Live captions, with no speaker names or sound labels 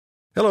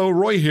Hello,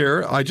 Roy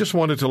here. I just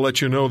wanted to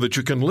let you know that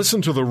you can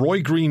listen to The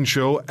Roy Green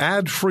Show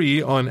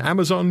ad-free on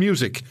Amazon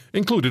Music,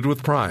 included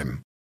with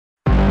Prime.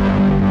 Welcome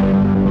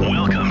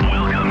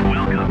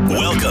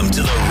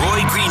to The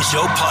Roy Green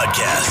Show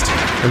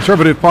podcast.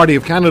 Conservative Party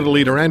of Canada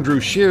leader Andrew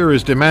Scheer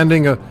is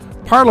demanding a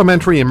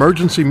parliamentary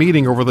emergency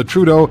meeting over the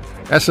Trudeau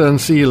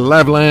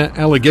SNC-Lavalin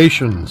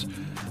allegations.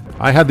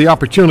 I had the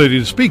opportunity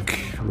to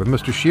speak with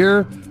Mr.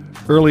 Scheer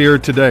earlier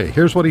today.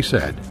 Here's what he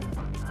said.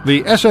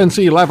 The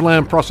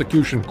SNC-Lavalin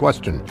prosecution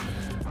question: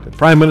 did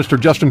Prime Minister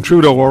Justin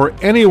Trudeau or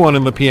anyone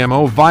in the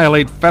PMO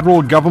violate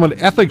federal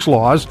government ethics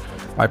laws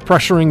by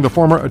pressuring the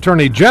former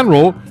Attorney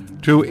General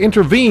to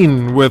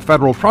intervene with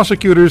federal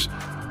prosecutors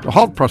to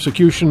halt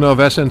prosecution of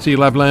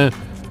SNC-Lavalin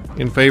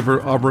in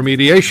favor of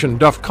remediation?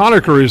 Duff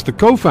Conacher is the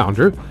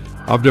co-founder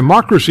of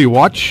Democracy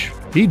Watch.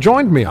 He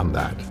joined me on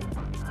that.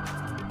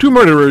 2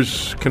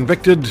 murderers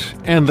convicted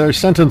and their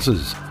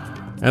sentences.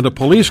 And a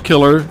police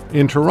killer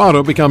in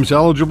Toronto becomes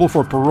eligible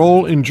for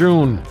parole in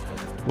June.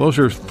 Those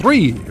are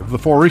 3 of the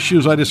 4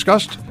 issues I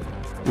discussed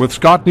with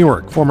Scott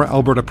Newark, former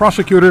Alberta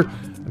prosecutor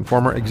and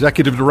former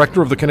executive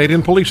director of the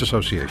Canadian Police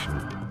Association.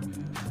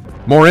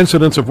 More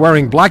incidents of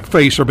wearing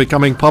blackface are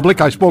becoming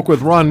public. I spoke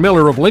with Ron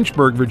Miller of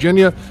Lynchburg,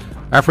 Virginia,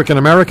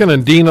 African-American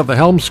and Dean of the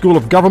Helms School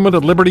of Government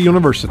at Liberty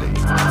University.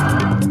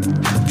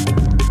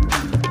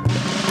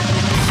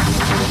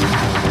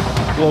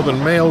 Globe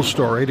and Mail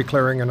story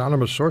declaring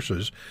anonymous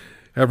sources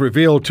have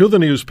revealed to the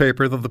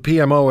newspaper that the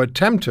PMO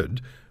attempted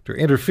to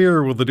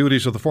interfere with the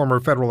duties of the former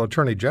federal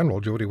Attorney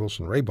General, Jody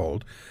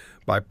Wilson-Raybould,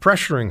 by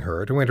pressuring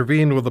her to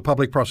intervene with the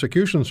Public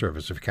Prosecution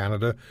Service of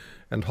Canada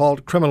and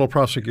halt criminal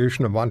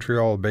prosecution of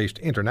Montreal-based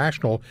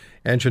international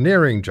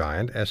engineering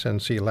giant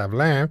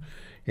SNC-Lavalin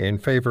in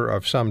favor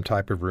of some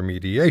type of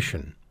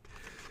remediation.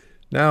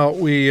 Now,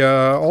 we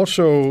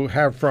also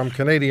have from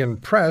Canadian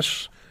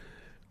Press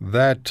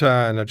that,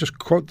 and I just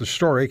quote the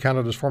story,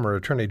 Canada's former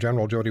Attorney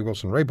General Jody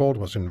Wilson-Raybould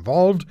was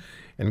involved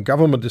in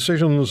government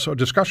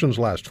discussions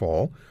last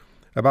fall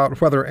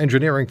about whether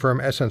engineering firm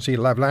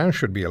SNC-Lavalin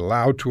should be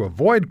allowed to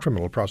avoid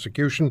criminal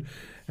prosecution,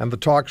 and the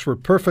talks were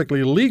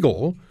perfectly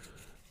legal,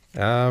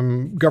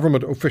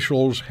 government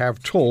officials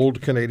have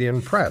told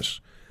Canadian Press.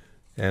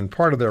 And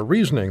part of their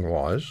reasoning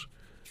was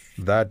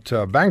that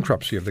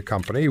bankruptcy of the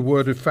company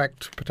would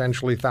affect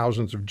potentially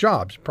thousands of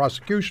jobs.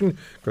 Prosecution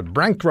could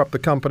bankrupt the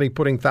company,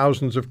 putting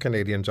thousands of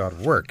Canadians out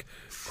of work,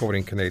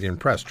 quoting Canadian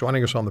Press.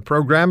 Joining us on the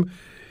program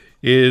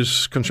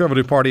is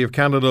Conservative Party of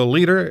Canada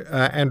leader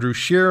Andrew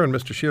Scheer, and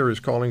Mr. Scheer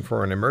is calling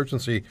for an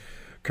emergency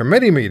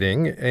committee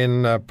meeting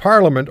in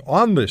Parliament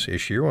on this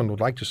issue and would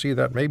like to see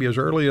that maybe as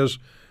early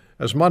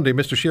as Monday.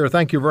 Mr. Scheer,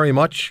 thank you very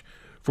much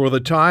for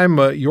the time.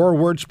 Your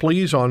words,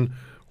 please, on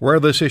where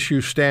this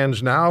issue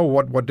stands now,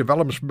 what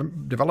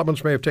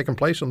developments may have taken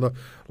place in the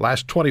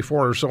last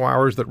 24 or so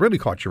hours that really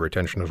caught your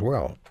attention as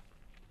well.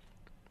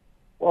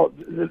 Well,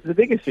 the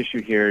biggest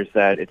issue here is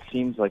that it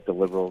seems like the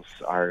Liberals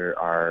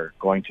are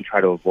going to try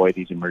to avoid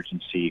these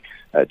emergency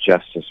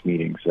justice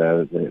meetings.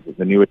 The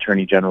new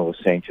Attorney General was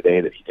saying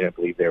today that he didn't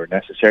believe they were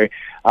necessary.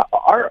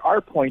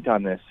 Our point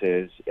on this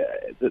is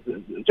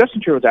Justin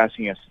Trudeau was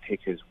asking us to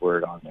take his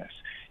word on this.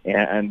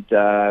 And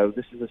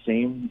this is the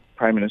same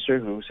Prime Minister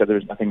who said there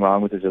was nothing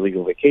wrong with his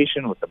illegal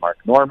vacation, with the Mark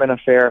Norman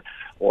affair,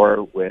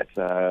 or with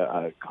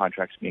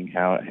contracts being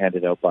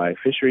handed out by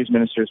fisheries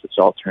ministers, which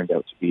all turned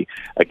out to be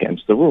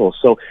against the rules.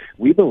 So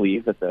we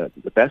believe that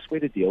the best way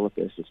to deal with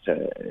this is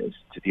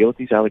to deal with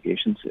these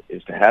allegations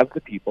is to have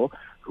the people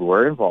who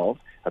are involved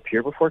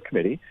appear before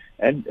committee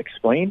and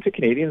explain to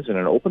Canadians in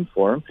an open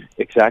forum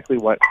exactly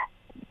what.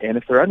 And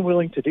if they're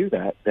unwilling to do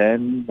that,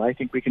 then I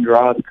think we can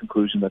draw the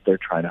conclusion that they're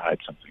trying to hide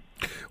something.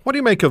 What do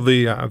you make of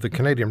the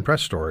Canadian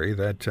Press story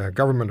that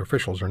government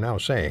officials are now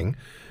saying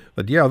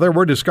that, yeah, there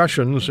were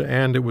discussions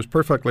and it was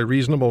perfectly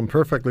reasonable and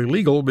perfectly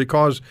legal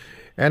because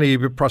any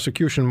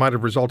prosecution might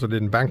have resulted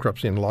in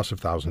bankruptcy and loss of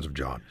thousands of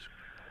jobs?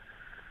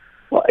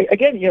 Well,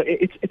 again,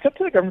 it's up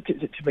to the government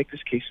to make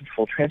this case in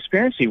full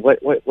transparency. What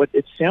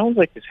it sounds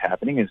like is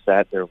happening is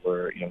that there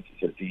were,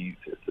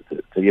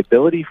 the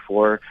ability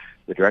for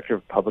the Director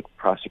of Public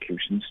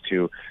Prosecutions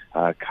to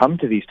come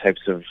to these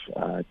types of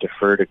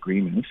deferred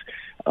agreements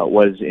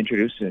was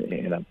introduced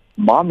in a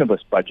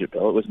omnibus budget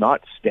bill. It was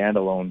not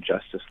standalone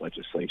justice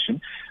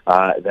legislation.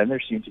 Then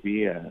there seemed to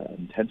be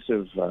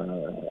intensive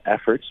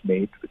efforts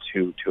made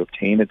to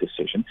obtain a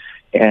decision.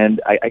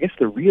 And I guess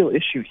the real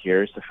issue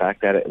here is the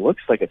fact that it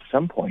looks like at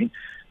some point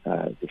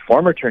the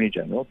former Attorney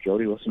General,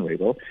 Jody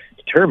Wilson-Raybould,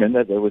 determined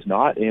that it was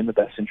not in the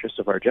best interest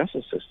of our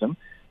justice system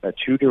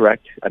to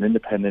direct an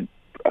independent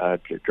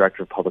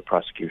Director of Public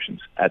Prosecutions.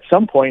 At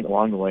some point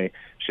along the way,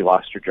 she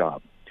lost her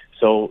job.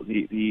 So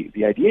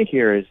the idea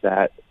here is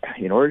that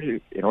in order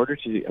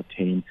to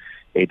obtain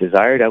a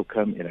desired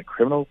outcome in a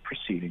criminal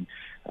proceeding,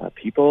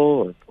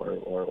 people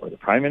or the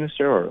Prime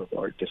Minister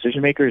or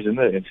decision makers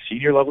in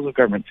senior levels of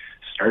government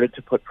started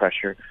to put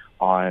pressure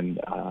on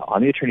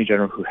the Attorney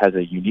General, who has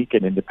a unique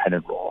and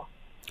independent role.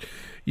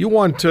 You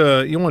want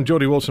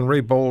Jody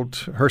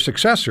Wilson-Raybould, her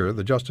successor,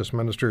 the Justice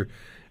Minister,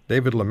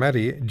 David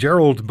Lametti,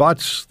 Gerald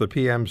Butts, the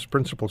PM's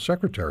principal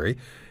secretary,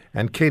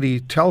 and Katie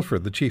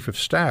Telford, the chief of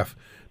staff,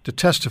 to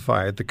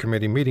testify at the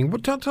committee meeting. Well,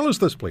 tell us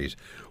this, please.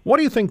 What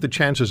do you think the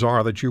chances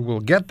are that you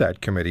will get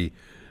that committee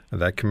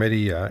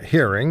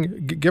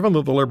hearing, given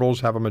that the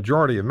Liberals have a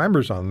majority of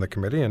members on the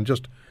committee and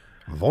just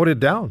vote it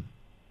down?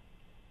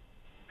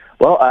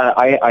 Well,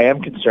 I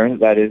am concerned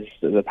that is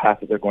the path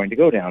that they're going to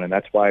go down, and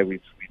that's why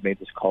we've made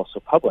this call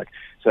so public,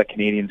 so that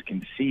Canadians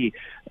can see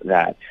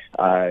that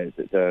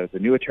the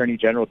new Attorney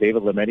General,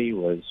 David Lametti,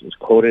 was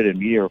quoted in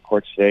media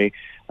reports today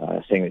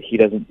saying that he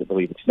doesn't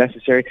believe it's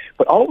necessary.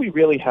 But all we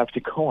really have to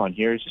go on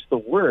here is just the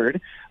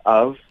word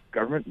of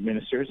government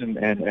ministers and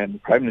the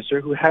Prime Minister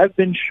who have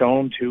been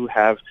shown to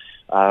have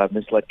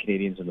misled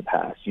Canadians in the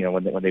past. You know,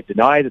 when they've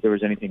denied that there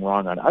was anything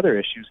wrong on other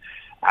issues,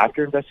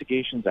 after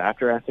investigations,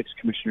 after ethics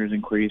commissioners'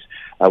 inquiries,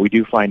 we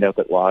do find out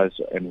that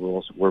laws and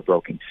rules were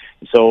broken.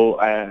 So,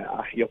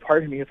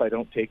 pardon me if I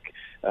don't take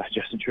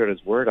Justin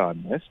Trudeau's word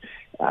on this.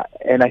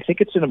 And I think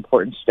it's an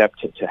important step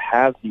to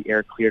have the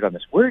air cleared on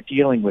this. We're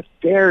dealing with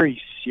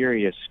very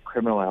serious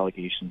criminal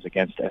allegations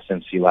against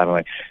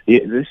SNC-Lavalin.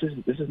 This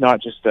is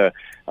not just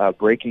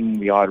breaking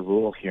the odd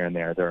rule here and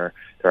there. There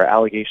are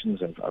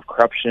allegations of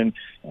corruption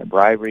and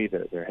bribery.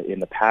 There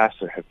in the past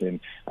there have been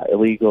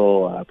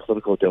illegal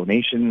political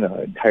donation,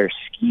 entire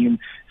scheme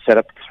set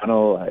up to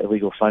funnel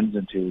illegal funds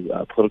into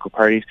political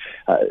parties.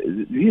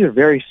 These are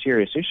very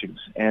serious issues,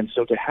 and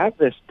so to have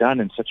this done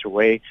in such a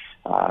way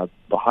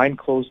behind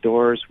closed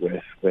doors,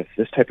 with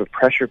this type of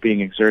pressure being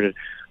exerted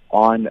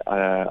on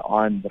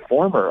the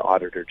former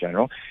Auditor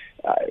General,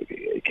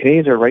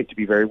 Canadians are right to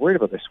be very worried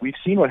about this. We've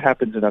seen what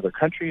happens in other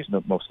countries,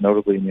 most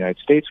notably in the United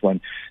States,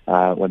 when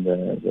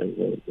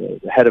the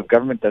head of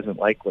government doesn't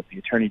like what the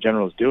Attorney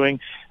General is doing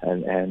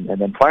and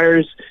then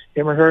fires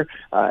him or her.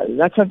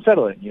 That's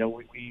unsettling. You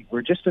know,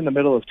 we're just in the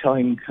middle of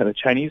telling the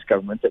Chinese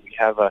government that we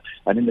have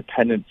an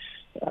independent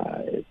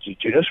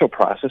judicial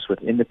process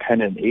with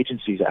independent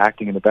agencies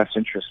acting in the best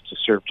interest to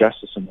serve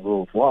justice and the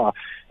rule of law.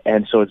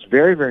 And so it's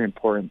very, very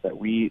important that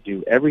we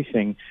do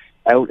everything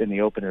out in the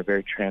open in a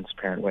very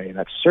transparent way, and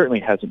that certainly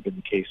hasn't been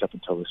the case up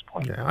until this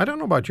point. Yeah, I don't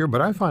know about you, but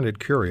I find it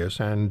curious,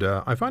 and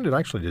I find it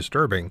actually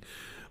disturbing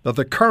that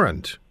the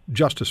current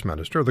Justice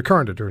Minister, the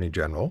current Attorney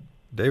General,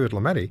 David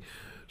Lametti,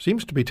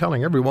 seems to be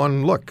telling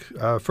everyone, look,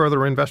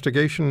 further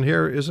investigation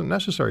here isn't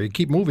necessary.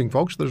 Keep moving,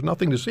 folks. There's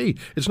nothing to see.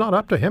 It's not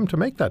up to him to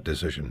make that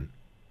decision.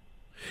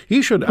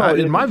 He should,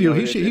 in my view,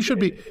 he should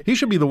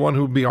be the one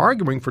who would be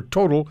arguing for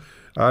total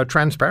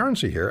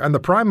transparency here. And the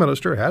Prime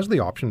Minister has the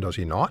option, does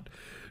he not,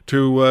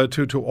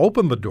 to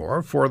open the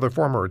door for the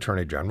former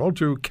Attorney General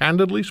to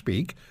candidly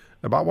speak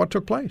about what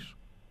took place.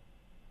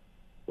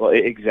 Well,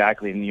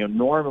 exactly. And,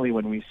 normally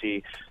when we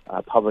see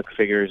public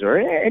figures or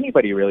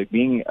anybody really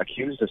being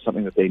accused of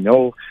something that they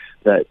know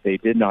that they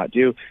did not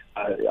do,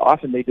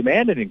 often they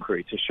demand an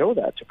inquiry to show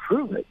that, to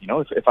prove it.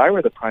 If I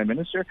were the Prime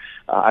Minister,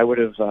 I would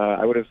have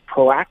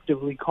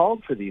proactively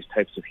called for these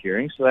types of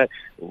hearings so that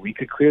we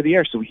could clear the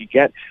air, so we could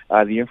get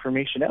the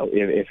information out.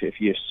 If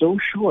he is so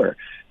sure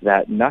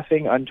that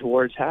nothing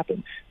untoward's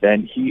happened,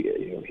 then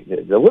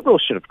the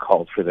Liberals should have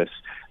called for this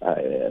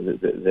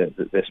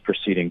this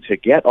proceeding to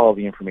get all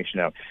the information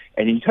out.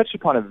 And you touched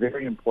upon a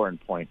very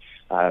important point,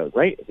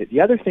 right? The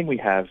other thing we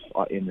have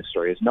in the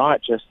story is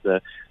not just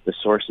the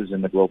sources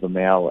in the Globe and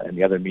Mail and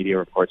the other media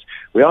reports.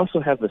 We also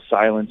have the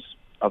silence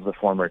of the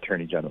former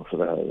Attorney General.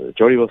 So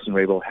Jody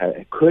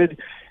Wilson-Raybould could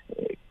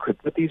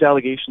put these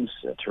allegations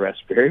to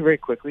rest very, very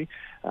quickly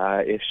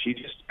if she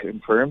just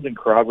confirmed and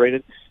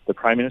corroborated the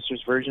Prime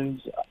Minister's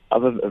version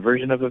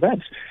of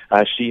events.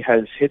 She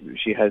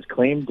has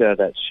claimed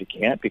that she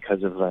can't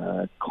because of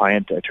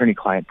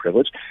attorney-client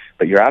privilege.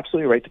 But you're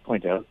absolutely right to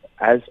point out,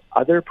 as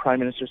other Prime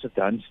Ministers have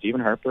done,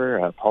 Stephen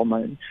Harper, Paul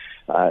Martin,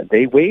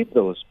 they waived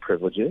those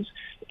privileges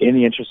in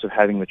the interest of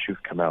having the truth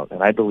come out.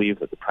 And I believe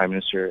that the Prime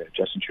Minister,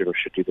 Justin Trudeau,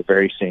 should do the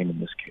very same in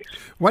this case.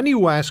 When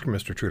you ask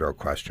Mr. Trudeau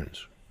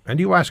questions, and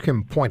you ask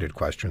him pointed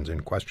questions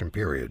in question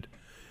period,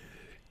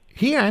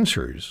 he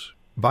answers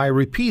by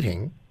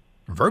repeating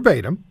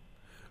verbatim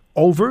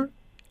over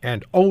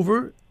and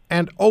over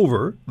and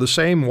over the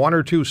same one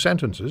or two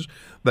sentences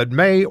that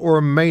may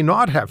or may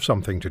not have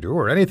something to do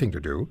or anything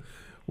to do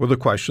with the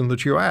question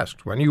that you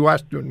asked. When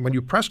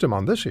you pressed him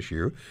on this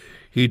issue,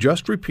 he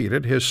just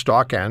repeated his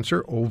stock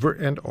answer over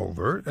and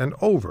over and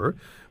over.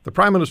 If the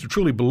Prime Minister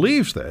truly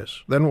believes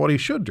this, then what he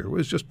should do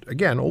is just,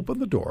 again, open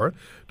the door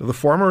to the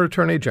former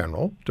Attorney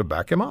General to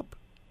back him up.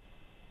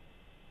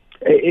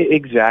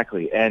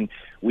 Exactly. And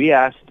we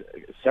asked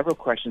several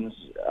questions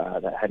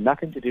that had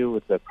nothing to do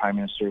with the Prime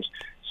Minister's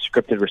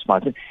scripted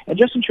response. And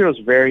Justin Trudeau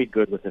is very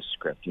good with his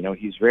script.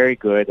 He's very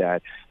good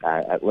at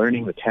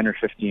learning the 10 or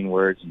 15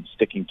 words and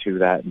sticking to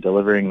that and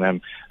delivering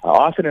them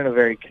often in a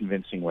very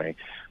convincing way.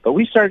 But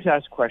we started to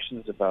ask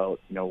questions about,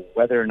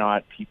 whether or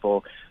not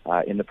people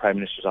in the Prime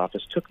Minister's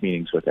office took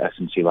meetings with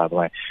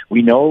SNC-Lavalin.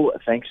 We know,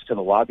 thanks to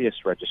the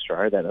lobbyist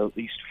registrar, that at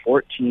least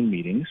 14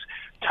 meetings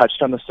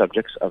touched on the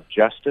subjects of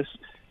justice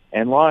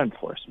and law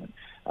enforcement.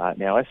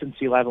 Now,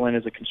 SNC-Lavalin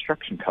is a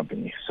construction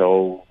company,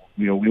 so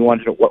we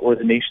wanted to know what were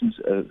the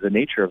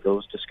nature of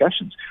those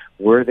discussions.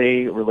 Were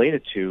they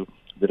related to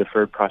the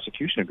deferred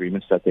prosecution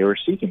agreements that they were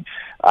seeking?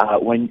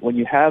 When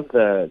you have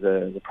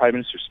the Prime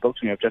Minister's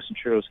spokesman, Justin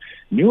Trudeau's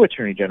new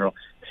Attorney General,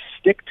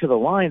 stick to the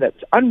line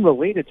that's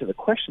unrelated to the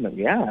question that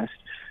we asked,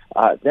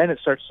 then it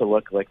starts to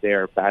look like they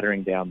are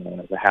battering down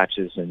the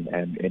hatches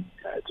and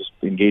just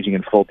engaging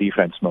in full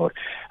defense mode.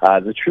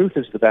 The truth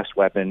is the best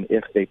weapon.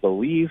 If they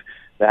believe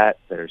that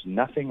there's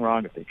nothing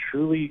wrong, if they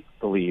truly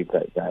believe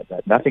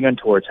that nothing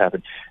untoward's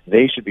happened,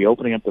 they should be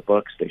opening up the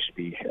books. They should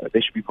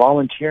be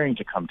volunteering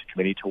to come to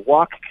committee to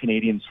walk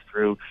Canadians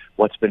through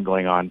what's been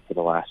going on for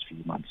the last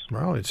few months.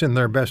 Well, it's in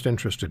their best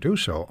interest to do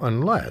so,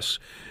 unless.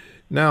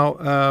 Now,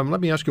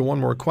 let me ask you one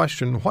more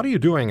question. What are you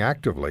doing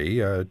actively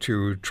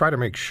to try to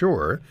make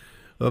sure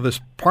that this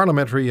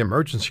Parliamentary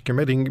Emergency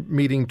Committee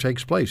meeting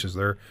takes place? Is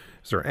there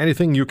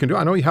anything you can do?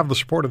 I know you have the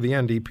support of the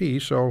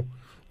NDP, so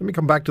let me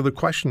come back to the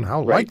question.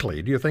 How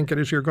likely do you think it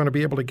is you're going to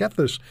be able to get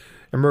this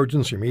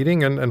emergency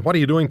meeting? And what are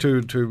you doing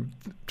to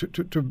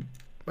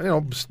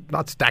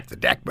not stack the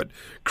deck, but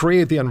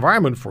create the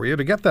environment for you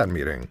to get that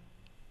meeting?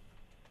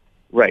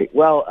 Right.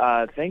 Well,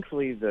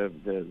 thankfully, there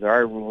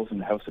are rules in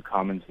the House of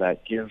Commons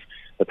that give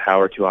the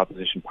power to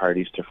opposition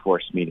parties to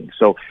force meetings.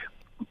 So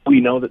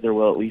we know that there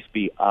will at least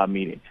be a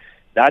meeting.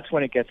 That's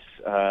when it gets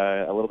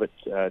a little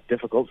bit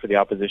difficult for the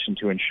opposition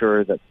to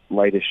ensure that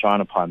light is shone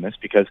upon this,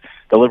 because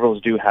the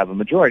Liberals do have a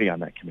majority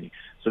on that committee.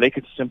 So they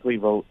could simply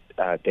vote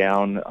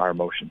down our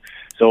motion.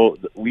 So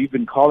we've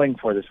been calling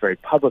for this very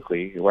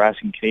publicly. We're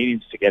asking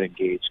Canadians to get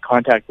engaged,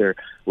 contact their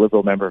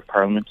Liberal member of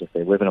Parliament if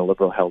they live in a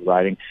Liberal-held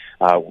riding.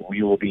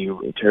 We will be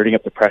turning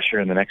up the pressure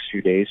in the next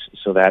few days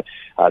so that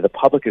the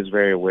public is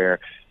very aware,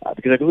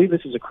 because I believe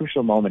this is a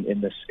crucial moment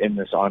in the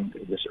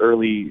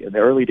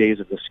early days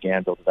of the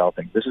scandal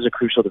developing. This is a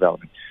crucial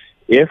development.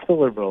 If the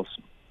Liberals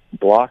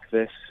block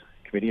this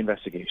committee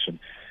investigation,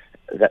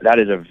 that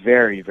is a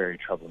very, very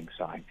troubling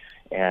sign.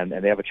 And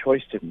they have a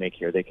choice to make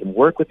here. They can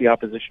work with the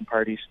opposition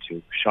parties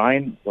to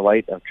shine the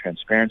light of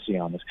transparency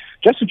on this.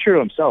 Justin Trudeau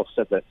himself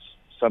said that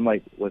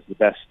sunlight was the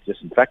best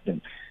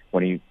disinfectant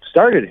when he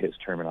started his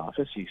term in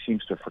office. He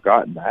seems to have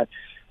forgotten that.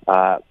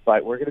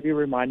 But we're going to be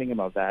reminding him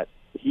of that.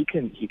 He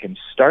can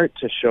start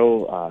to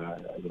show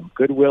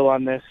goodwill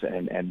on this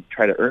and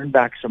try to earn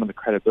back some of the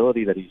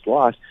credibility that he's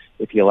lost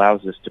if he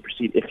allows this to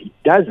proceed. If he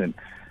doesn't,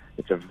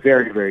 it's a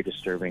very, very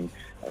disturbing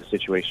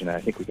situation, and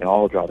I think we can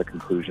all draw the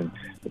conclusion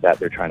that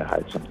they're trying to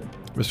hide something.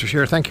 Mr.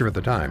 Scheer, thank you for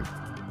the time.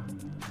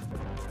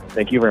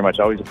 Thank you very much.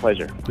 Always a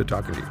pleasure. Good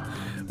talking to you.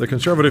 The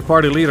Conservative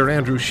Party leader,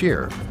 Andrew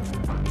Scheer.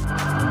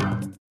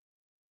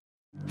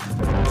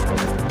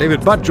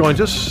 David Butt joins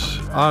us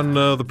on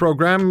the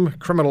program,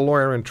 criminal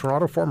lawyer in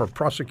Toronto, former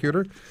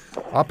prosecutor,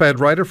 op-ed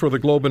writer for the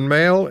Globe and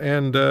Mail.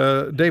 And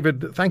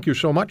David, thank you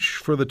so much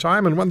for the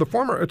time. And when the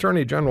former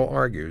Attorney General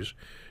argues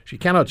she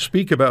cannot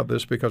speak about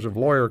this because of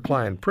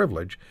lawyer-client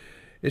privilege,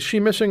 is she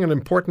missing an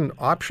important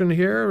option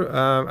here?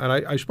 And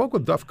I spoke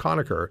with Duff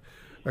Conacher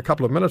a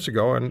couple of minutes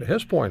ago, and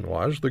his point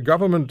was the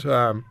government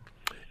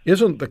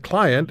isn't the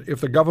client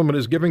if the government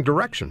is giving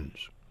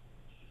directions.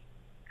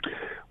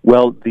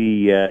 Well,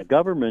 the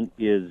government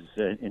is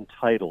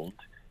entitled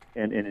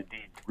and indeed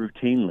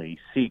routinely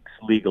seeks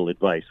legal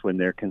advice when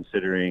they're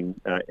considering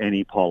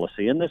any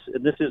policy. And this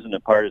isn't a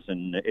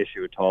partisan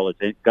issue at all.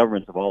 It's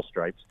governments of all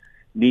stripes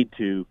need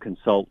to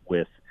consult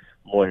with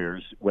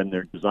lawyers when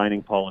they're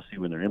designing policy,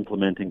 when they're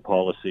implementing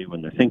policy,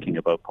 when they're thinking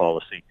about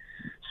policy.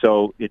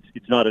 So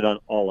it's not at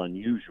all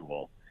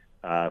unusual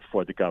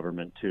for the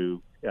government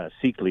to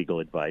seek legal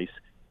advice.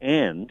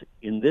 And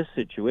in this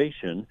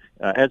situation,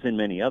 as in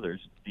many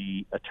others,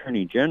 the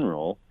Attorney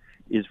General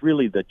is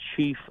really the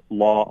chief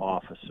law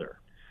officer.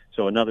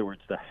 So in other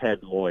words, the head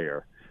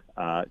lawyer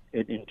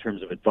in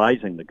terms of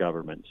advising the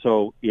government.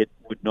 So it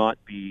would not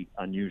be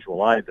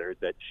unusual either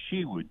that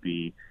she would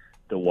be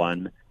the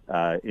one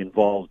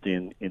involved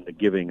in the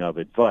giving of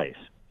advice.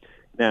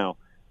 Now,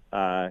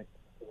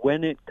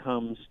 when it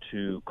comes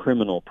to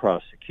criminal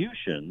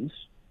prosecutions,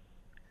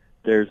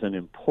 there's an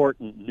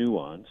important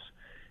nuance,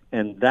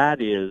 and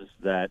that is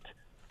that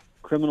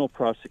criminal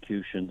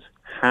prosecutions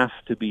have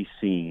to be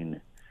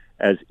seen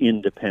as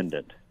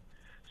independent.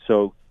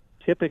 So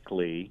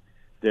typically,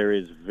 there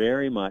is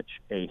very much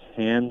a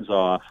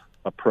hands-off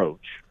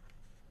approach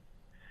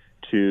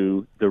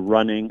to the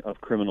running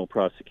of criminal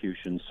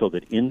prosecutions so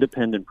that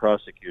independent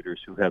prosecutors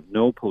who have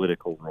no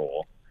political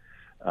role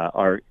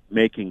are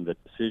making the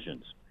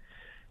decisions.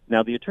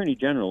 Now, the Attorney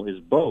General is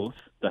both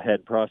the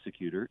head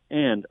prosecutor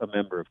and a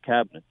member of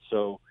cabinet.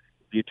 So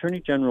the Attorney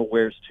General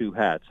wears two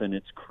hats, and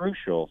it's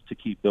crucial to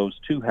keep those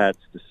two hats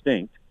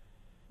distinct.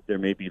 There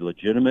may be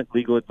legitimate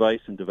legal advice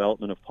and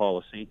development of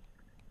policy.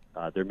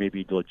 There may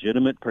be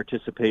legitimate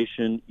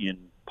participation in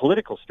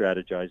political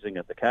strategizing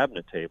at the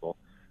cabinet table,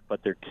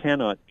 but there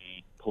cannot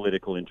be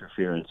political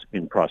interference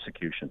in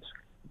prosecutions.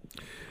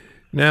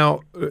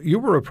 Now, you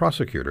were a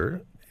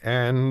prosecutor,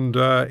 and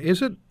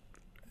is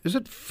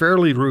it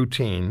fairly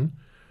routine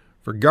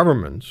for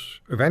governments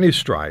of any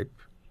stripe,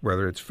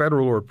 whether it's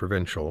federal or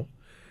provincial,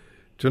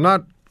 to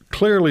not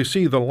clearly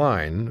see the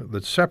line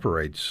that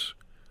separates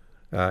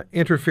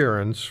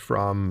interference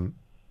from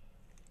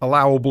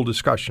allowable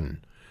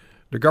discussion.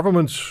 The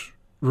governments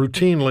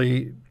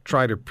routinely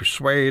try to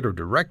persuade or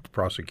direct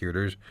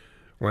prosecutors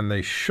when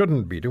they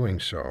shouldn't be doing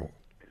so.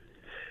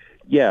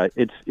 Yeah,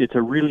 it's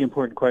a really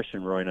important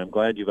question, Roy, and I'm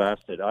glad you've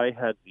asked it. I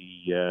had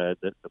the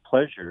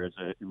pleasure,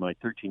 in my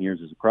 13 years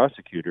as a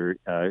prosecutor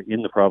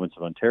in the province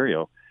of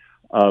Ontario,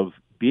 of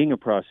being a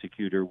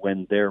prosecutor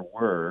when there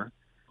were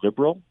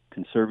Liberal,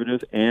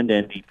 Conservative, and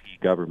NDP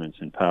governments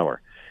in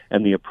power.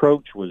 And the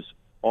approach was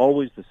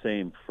always the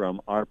same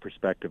from our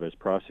perspective as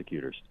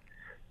prosecutors.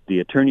 The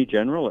Attorney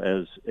General,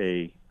 as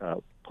a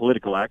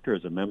political actor,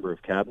 as a member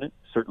of cabinet,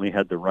 certainly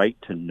had the right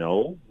to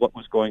know what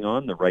was going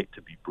on, the right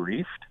to be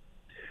briefed.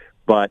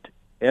 But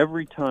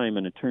every time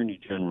an Attorney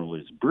General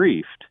is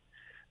briefed,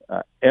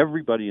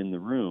 everybody in the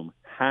room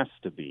has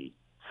to be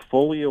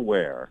fully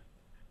aware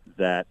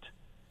that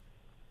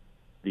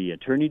the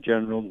Attorney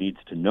General needs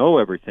to know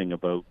everything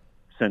about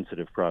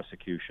sensitive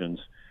prosecutions,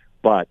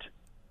 but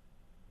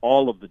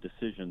all of the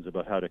decisions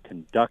about how to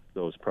conduct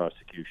those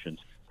prosecutions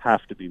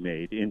have to be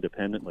made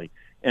independently.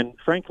 And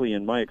frankly,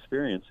 in my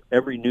experience,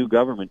 every new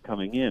government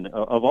coming in,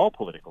 of all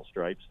political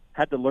stripes,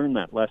 had to learn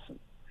that lesson.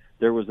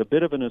 There was a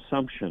bit of an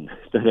assumption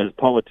that as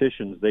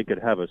politicians they could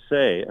have a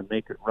say and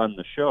they could run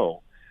the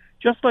show,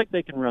 just like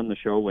they can run the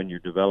show when you're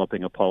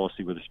developing a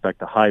policy with respect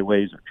to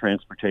highways or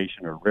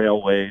transportation or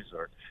railways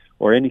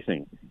or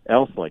anything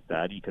else like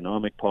that,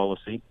 economic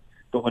policy.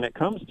 But when it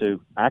comes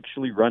to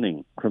actually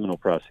running criminal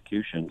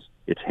prosecutions,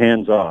 it's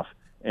hands off.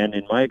 And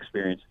in my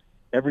experience,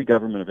 every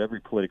government of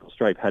every political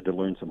stripe had to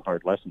learn some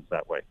hard lessons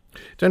that way.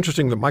 It's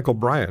interesting that Michael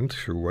Bryant,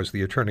 who was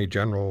the Attorney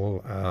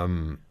General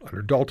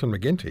under Dalton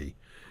McGuinty,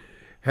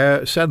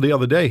 said the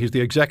other day, he's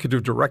the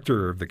executive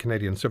director of the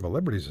Canadian Civil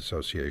Liberties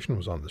Association,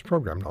 was on this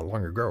program not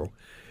long ago,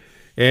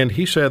 and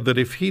he said that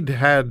if he'd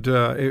had,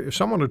 if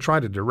someone had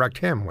tried to direct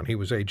him when he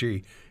was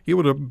AG, he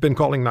would have been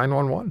calling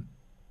 911.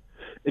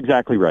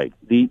 Exactly right.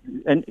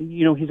 And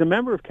he's a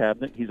member of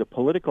cabinet, he's a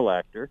political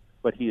actor,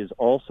 but he is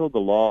also the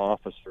law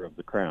officer of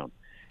the Crown.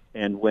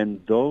 And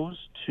when those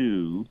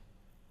two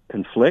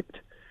conflict,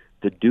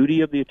 the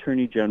duty of the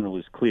Attorney General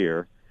is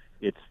clear.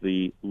 It's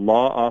the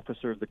law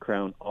officer of the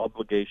Crown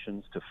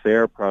obligations to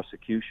fair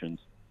prosecutions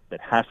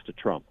that has to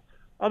trump.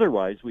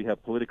 Otherwise, we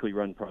have politically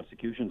run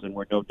prosecutions, and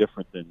we're no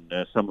different than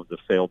some of the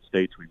failed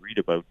states we read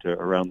about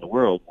around the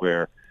world,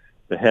 where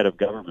the head of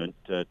government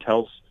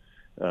tells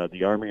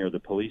the army or the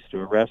police to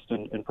arrest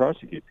and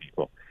prosecute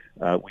people.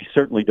 We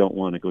certainly don't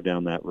want to go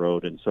down that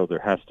road, and so there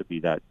has to be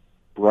that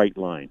bright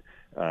line.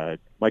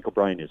 Michael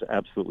Bryant is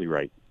absolutely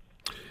right.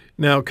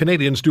 Now,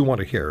 Canadians do want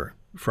to hear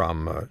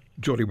from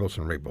Jody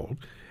Wilson-Raybould.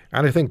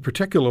 And I think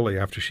particularly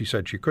after she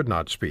said she could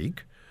not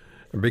speak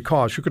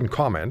because she couldn't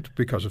comment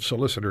because of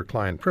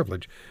solicitor-client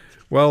privilege,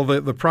 well,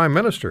 the Prime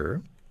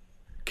Minister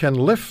can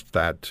lift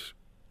that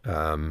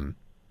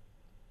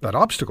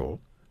obstacle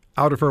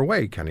out of her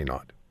way, can he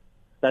not?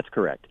 That's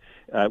correct.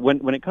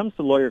 When it comes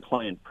to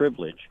lawyer-client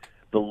privilege,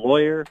 the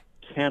lawyer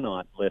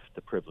cannot lift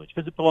the privilege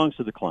because it belongs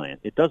to the client.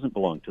 It doesn't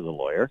belong to the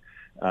lawyer.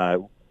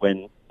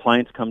 When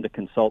clients come to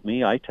consult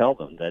me, I tell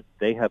them that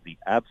they have the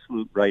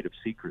absolute right of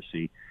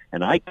secrecy,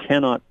 and I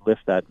cannot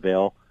lift that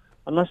veil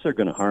unless they're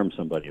going to harm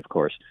somebody, of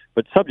course.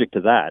 But subject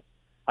to that,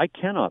 I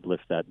cannot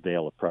lift that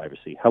veil of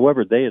privacy.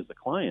 However, they, as the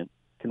client,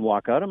 can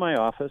walk out of my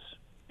office,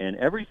 and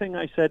everything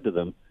I said to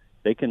them,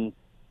 they can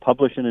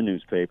publish in a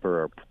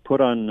newspaper or put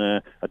on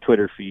a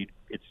Twitter feed.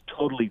 It's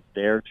totally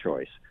their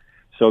choice.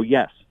 So,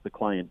 yes, the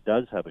client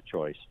does have a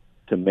choice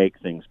to make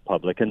things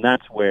public, and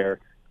that's where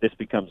this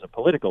becomes a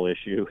political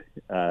issue.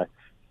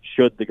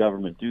 Should the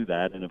government do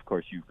that? And, of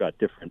course, you've got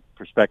different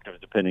perspectives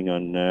depending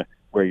on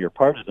where your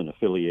partisan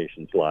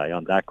affiliations lie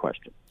on that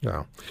question.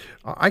 Yeah.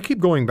 I keep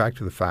going back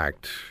to the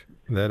fact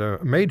that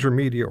a major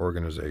media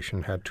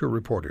organization had two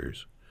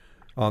reporters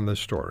on this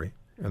story,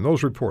 and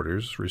those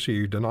reporters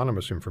received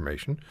anonymous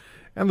information.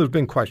 And there's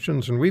been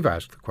questions, and we've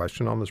asked the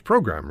question on this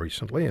program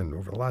recently and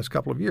over the last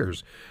couple of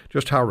years,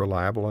 just how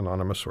reliable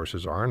anonymous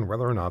sources are and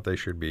whether or not they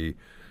should be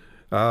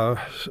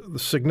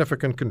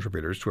significant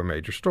contributors to a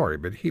major story.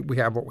 But we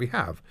have what we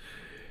have.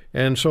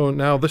 And so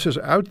now this is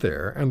out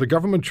there, and the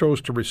government chose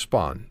to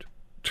respond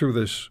to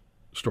this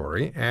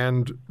story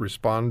and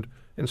respond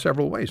in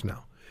several ways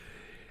now.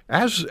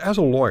 As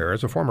a lawyer,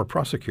 as a former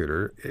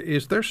prosecutor,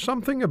 is there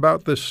something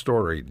about this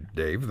story,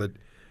 Dave,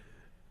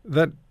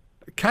 that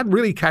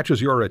really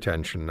catches your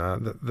attention,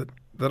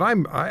 that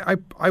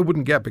I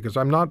wouldn't get because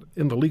I'm not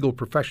in the legal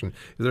profession?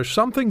 Is there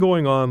something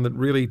going on that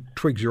really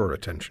twigs your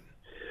attention?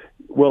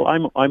 Well,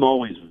 I'm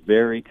always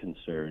very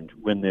concerned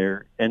when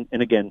and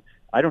again,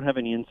 I don't have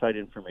any inside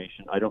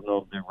information. I don't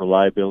know the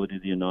reliability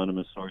of the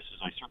anonymous sources.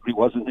 I certainly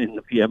wasn't in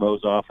the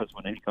PMO's office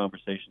when any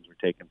conversations were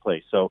taking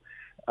place. So,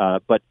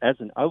 but as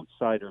an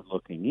outsider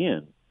looking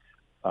in,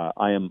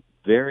 I am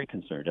very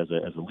concerned. As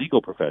a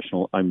legal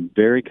professional, I'm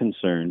very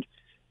concerned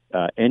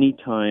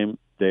anytime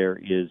there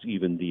is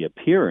even the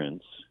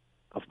appearance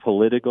of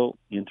political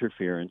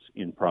interference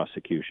in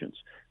prosecutions.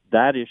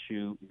 That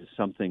issue is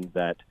something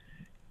that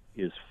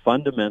is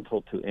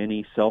fundamental to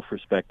any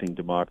self-respecting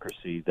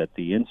democracy, that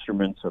the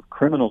instruments of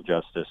criminal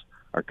justice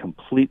are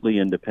completely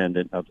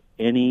independent of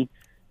any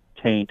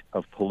taint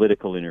of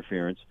political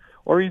interference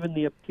or even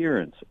the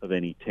appearance of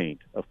any taint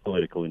of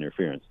political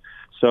interference.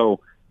 So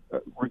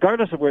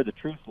regardless of where the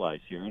truth lies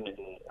here, and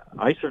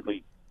I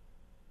certainly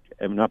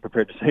am not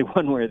prepared to say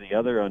one way or the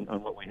other on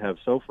what we have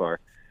so far,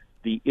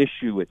 the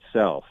issue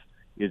itself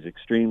is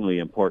extremely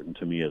important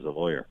to me as a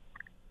lawyer.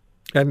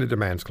 And it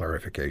demands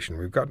clarification.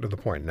 We've gotten to the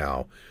point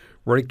now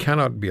where it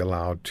cannot be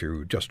allowed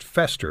to just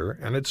fester,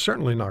 and it's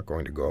certainly not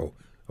going to go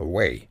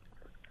away.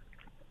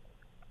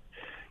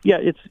 Yeah,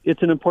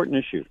 it's an important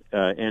issue,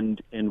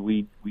 and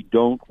we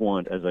don't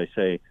want, as I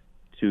say,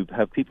 to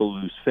have people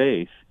lose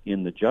faith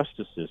in the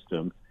justice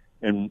system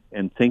and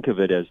think of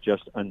it as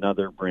just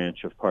another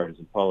branch of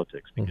partisan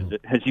politics. Because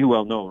as you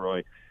well know,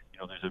 Roy,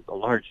 there's a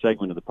large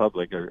segment of the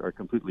public are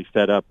completely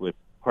fed up with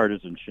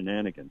partisan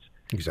shenanigans.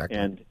 Exactly.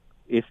 And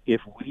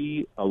if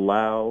we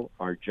allow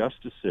our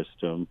justice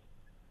system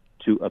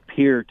to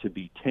appear to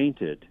be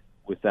tainted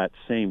with that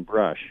same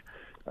brush,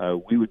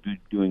 we would be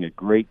doing a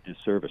great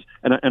disservice.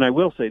 And I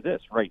will say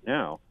this, right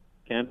now,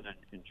 Canada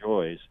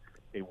enjoys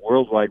a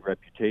worldwide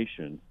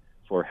reputation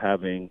for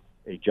having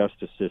a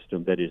justice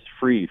system that is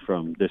free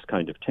from this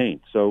kind of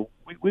taint. So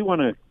we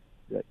want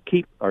to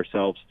keep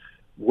ourselves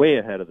way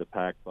ahead of the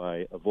pack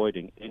by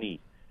avoiding any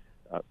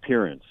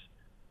appearance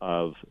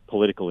of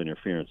political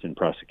interference in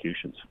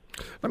prosecutions.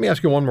 Let me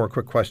ask you one more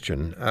quick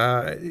question.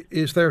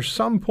 Is there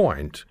some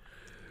point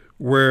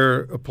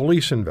where a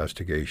police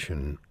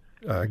investigation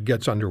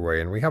gets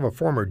underway? And we have a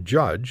former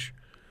judge,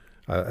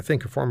 I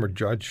think a former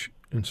judge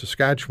in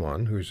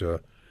Saskatchewan, who's a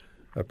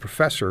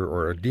professor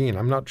or a dean,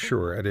 I'm not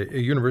sure, at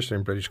a university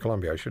in British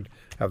Columbia. I should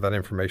have that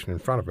information in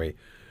front of me.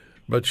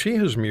 But she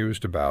has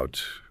mused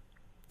about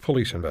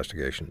police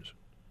investigations.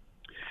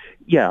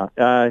 Yeah,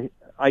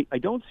 I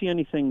don't see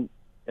anything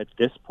at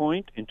this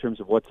point in terms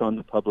of what's on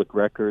the public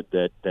record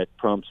that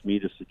prompts me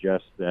to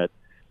suggest that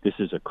this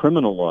is a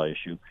criminal law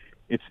issue.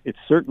 It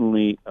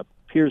certainly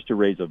appears to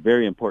raise a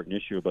very important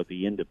issue about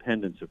the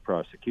independence of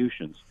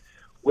prosecutions.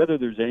 Whether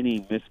there's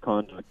any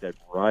misconduct that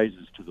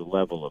rises to the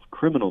level of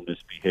criminal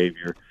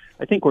misbehavior,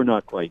 I think we're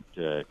not quite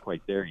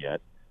there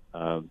yet.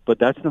 But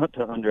that's not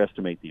to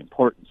underestimate the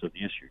importance of the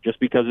issue.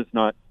 Just because it's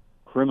not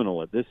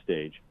criminal at this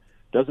stage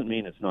doesn't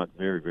mean it's not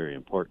very, very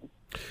important.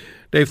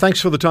 Dave, thanks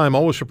for the time.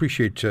 Always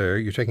appreciate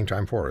you taking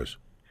time for us.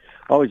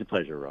 Always a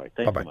pleasure, Roy.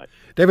 Thanks Bye-bye. so much.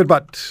 David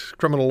Butt,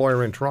 criminal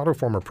lawyer in Toronto,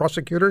 former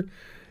prosecutor,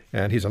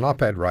 and he's an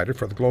op-ed writer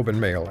for the Globe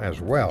and Mail as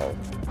well.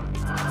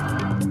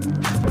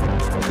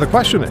 The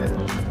question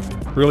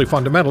is, really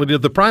fundamentally,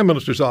 did the Prime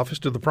Minister's office,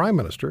 did the Prime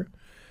Minister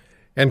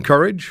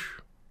encourage,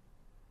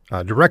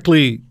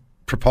 directly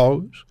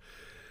propose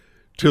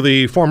to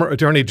the former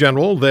Attorney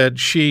General that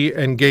she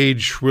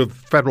engage with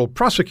federal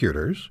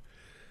prosecutors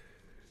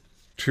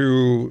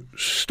to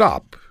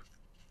stop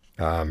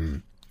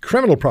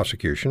criminal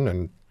prosecution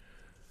and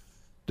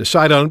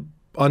decide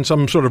on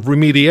some sort of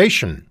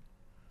remediation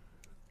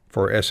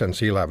for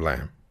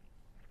SNC-Lavalin?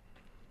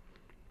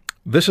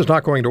 This is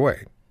not going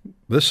away.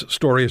 This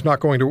story is not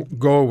going to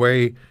go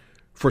away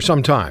for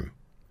some time,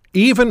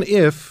 even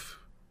if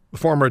the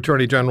former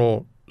Attorney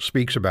General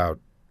speaks about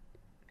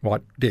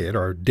what did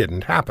or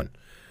didn't happen.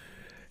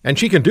 And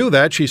she can do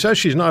that. She says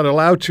she's not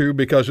allowed to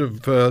because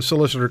of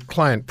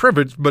solicitor-client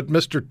privilege, but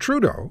Mr.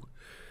 Trudeau,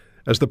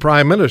 as the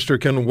Prime Minister,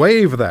 can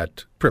waive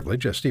that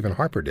privilege, as Stephen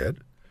Harper did,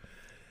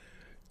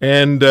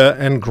 and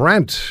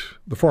grant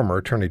the former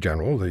Attorney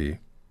General the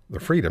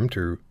freedom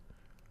to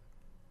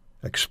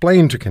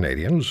explain to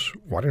Canadians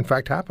what in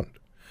fact happened.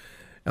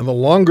 And the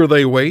longer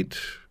they wait,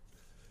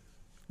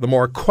 the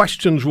more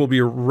questions will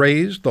be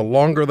raised. The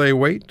longer they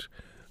wait,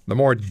 the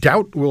more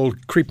doubt will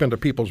creep into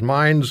people's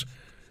minds,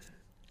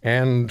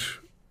 and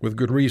with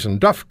good reason.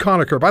 Duff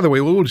Conacher, by the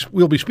way,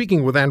 we'll be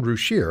speaking with Andrew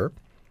Scheer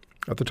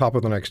at the top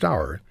of the next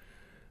hour.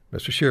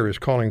 Mr. Scheer is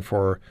calling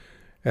for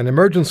an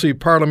emergency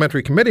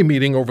parliamentary committee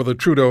meeting over the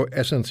Trudeau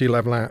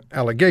SNC-Lavalin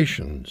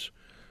allegations.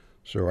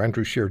 So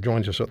Andrew Scheer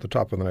joins us at the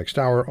top of the next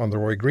hour on The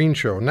Roy Green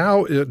Show.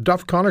 Now,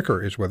 Duff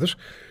Conacher is with us,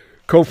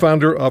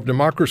 co-founder of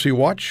Democracy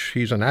Watch.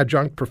 He's an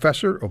adjunct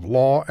professor of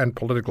law and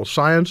political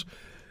science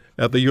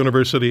at the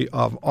University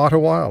of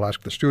Ottawa. I'll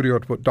ask the studio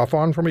to put Duff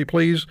on for me,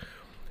 please.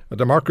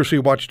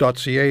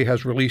 DemocracyWatch.ca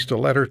has released a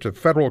letter to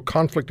Federal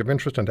Conflict of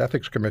Interest and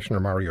Ethics Commissioner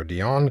Mario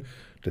Dion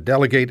to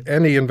delegate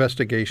any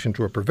investigation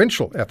to a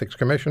provincial ethics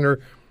commissioner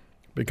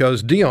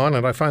because Dion,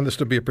 and I find this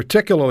to be a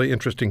particularly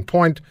interesting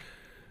point,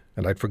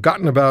 and I'd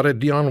forgotten about it,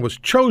 Dion was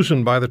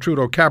chosen by the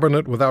Trudeau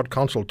cabinet without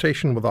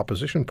consultation with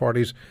opposition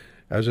parties,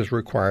 as is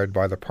required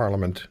by the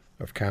Parliament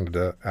of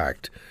Canada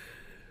Act.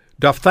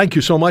 Duff, thank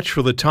you so much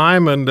for the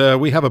time,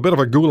 and we have a bit of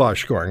a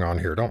goulash going on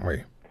here, don't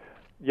we?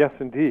 Yes,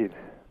 indeed.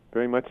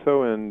 Very much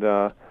so, and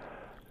a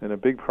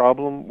big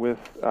problem with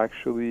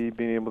actually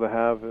being able to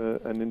have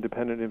an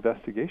independent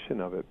investigation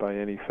of it by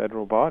any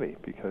federal body,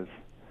 because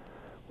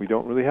we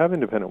don't really have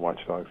independent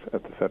watchdogs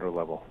at the federal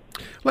level.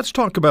 Let's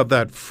talk about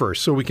that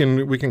first, so we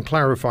can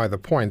clarify the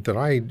point that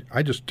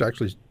I just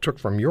actually took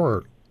from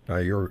your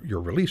your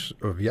release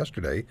of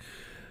yesterday,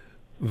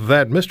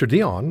 that Mr.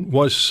 Dion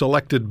was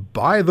selected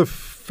by the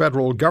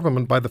federal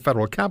government, by the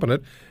federal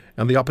cabinet,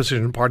 and the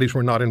opposition parties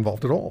were not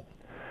involved at all.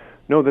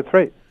 No, that's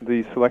right.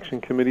 The selection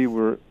committee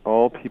were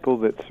all people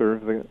that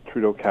served the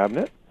Trudeau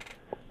cabinet,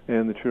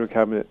 and the Trudeau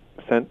cabinet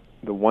sent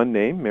the one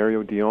name,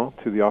 Mario Dion,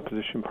 to the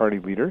opposition party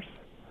leaders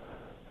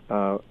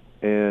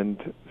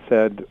and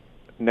said,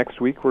 next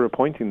week we're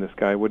appointing this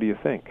guy, what do you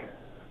think?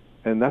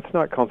 And that's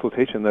not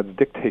consultation, that's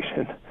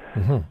dictation.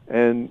 Mm-hmm.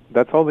 And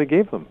that's all they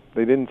gave them.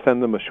 They didn't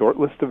send them a short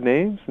list of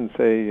names and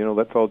say,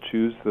 let's all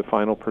choose the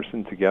final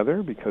person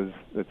together, because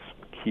it's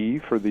key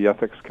for the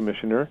ethics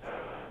commissioner,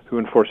 who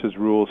enforces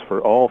rules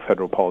for all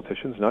federal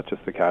politicians, not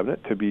just the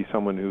cabinet, to be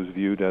someone who's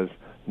viewed as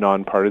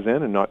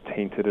nonpartisan and not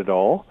tainted at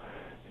all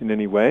in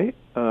any way.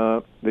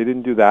 They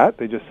didn't do that.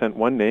 They just sent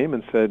one name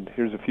and said,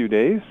 here's a few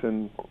days,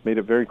 and made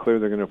it very clear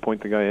they're going to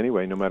appoint the guy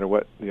anyway, no matter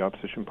what the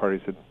opposition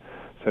parties had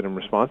said in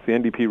response. The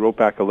NDP wrote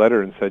back a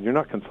letter and said, you're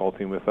not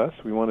consulting with us.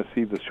 We want to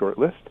see the short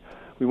list.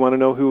 We want to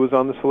know who was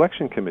on the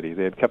selection committee.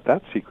 They had kept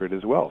that secret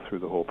as well through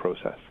the whole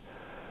process.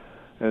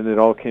 And it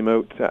all came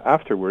out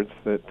afterwards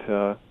that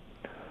the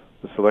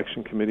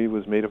selection committee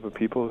was made up of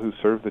people who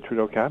served the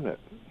Trudeau cabinet.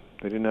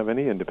 They didn't have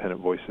any independent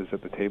voices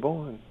at the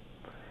table,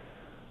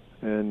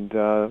 and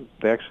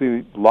they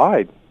actually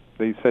lied.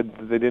 They said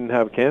that they didn't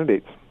have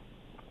candidates,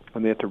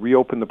 and they had to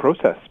reopen the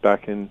process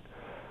back in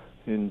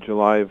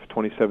July of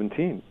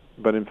 2017.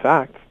 But in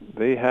fact,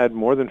 they had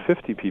more than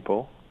 50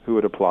 people who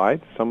had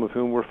applied, some of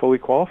whom were fully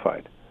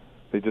qualified.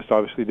 They just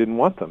obviously didn't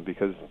want them,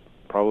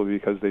 probably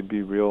because they'd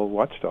be real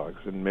watchdogs.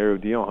 And Mario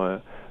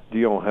Dion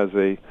has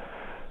a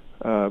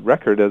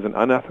record as an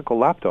unethical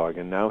lapdog,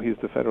 and now he's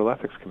the federal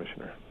ethics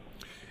commissioner.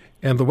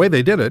 And the way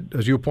they did it,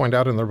 as you point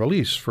out in the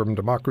release from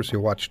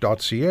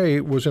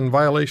democracywatch.ca, was in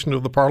violation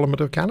of the Parliament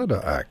of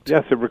Canada Act.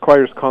 Yes, it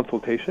requires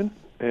consultation,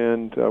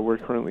 and we're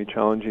currently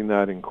challenging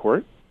that in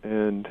court.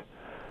 And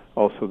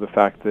also the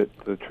fact that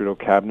the Trudeau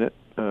cabinet,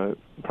 Prime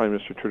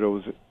Minister Trudeau,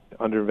 was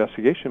under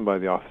investigation by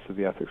the Office of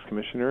the Ethics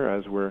Commissioner,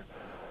 as was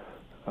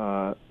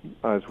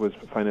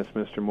Finance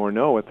Minister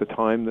Morneau at the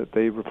time that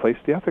they replaced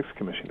the Ethics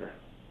Commissioner.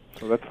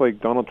 So that's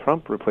like Donald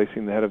Trump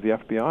replacing the head of the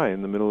FBI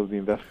in the middle of the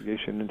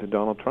investigation into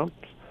Donald Trump's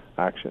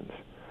actions.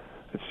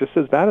 It's just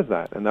as bad as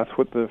that, and that's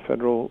what the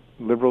federal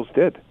Liberals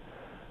did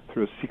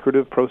through a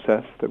secretive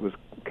process that was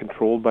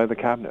controlled by the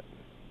cabinet.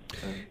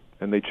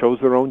 And they chose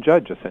their own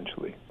judge,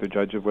 essentially, the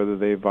judge of whether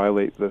they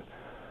violate the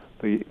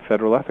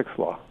federal ethics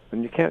law.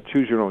 And you can't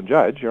choose your own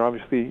judge. You're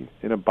obviously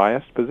in a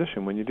biased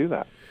position when you do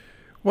that.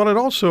 Well, it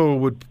also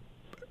would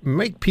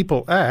make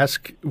people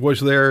ask,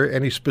 was there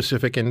any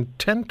specific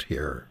intent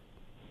here?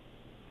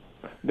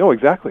 No,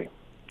 exactly.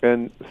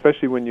 And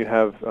especially when you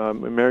have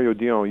Mario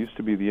Dion used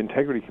to be the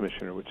Integrity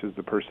Commissioner, which is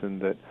the person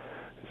that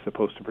is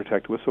supposed to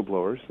protect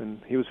whistleblowers,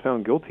 and he was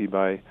found guilty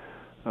by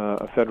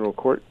a federal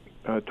court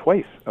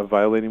twice of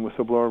violating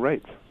whistleblower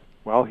rights,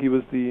 while he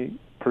was the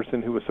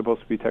person who was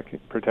supposed to be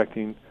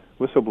protecting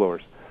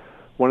whistleblowers.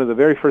 One of the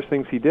very first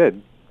things he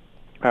did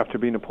after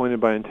being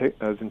appointed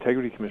as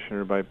Integrity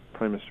Commissioner by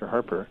Prime Minister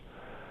Harper,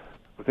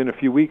 within a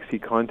few weeks he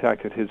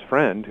contacted his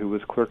friend, who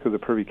was clerk of the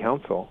Privy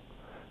Council,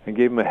 and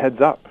gave him a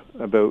heads up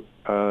about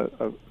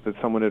that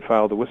someone had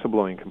filed a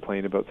whistleblowing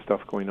complaint about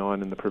stuff going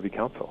on in the Privy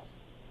Council.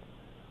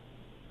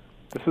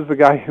 This is the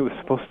guy who was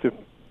supposed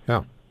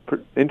to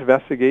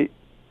investigate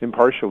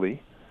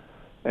impartially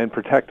and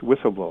protect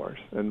whistleblowers.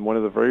 And one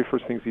of the very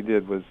first things he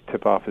did was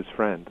tip off his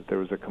friend that there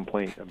was a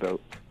complaint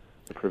about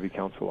the Privy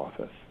Council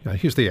office. Yeah,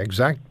 he's the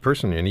exact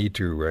person you need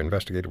to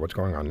investigate what's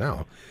going on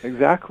now.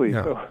 Exactly.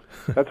 Yeah. So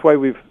that's why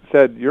we've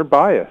said you're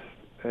biased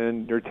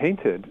and you're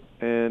tainted,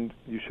 and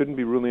you shouldn't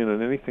be ruling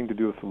on anything to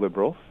do with the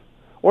Liberals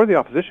or the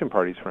opposition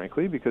parties,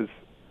 frankly, because,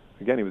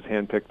 again, he was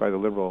handpicked by the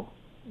Liberal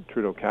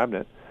Trudeau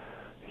cabinet.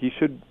 He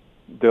should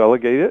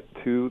delegate it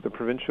to the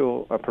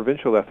provincial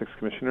ethics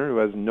commissioner who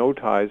has no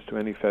ties to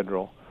any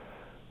federal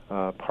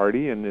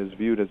party and is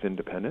viewed as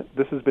independent.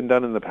 This has been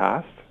done in the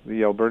past.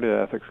 The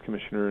Alberta ethics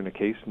commissioner in a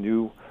case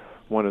knew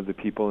one of the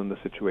people in the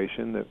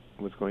situation that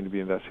was going to be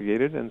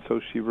investigated, and so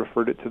she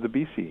referred it to the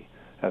BC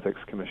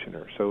ethics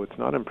commissioner. So it's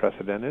not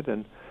unprecedented,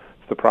 and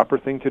it's the proper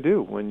thing to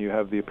do when you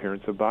have the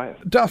appearance of bias.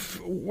 Duff,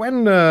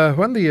 when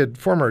the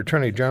former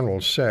Attorney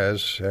General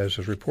says, as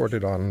is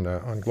reported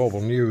on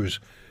Global News,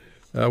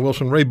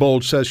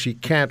 Wilson-Raybould says she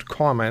can't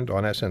comment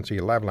on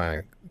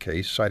SNC-Lavalin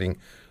case, citing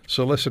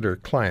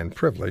solicitor-client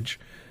privilege.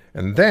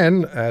 And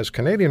then, as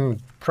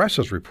Canadian press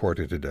has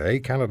reported today,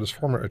 Canada's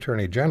former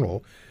Attorney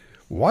General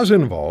was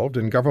involved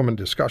in government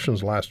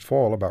discussions last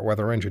fall about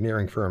whether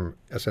engineering firm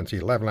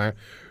SNC-Lavalin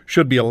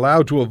should be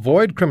allowed to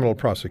avoid criminal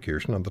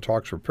prosecution, and the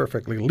talks were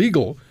perfectly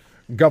legal.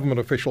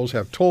 Government officials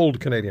have told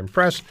Canadian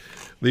press.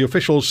 The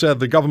officials said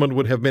the government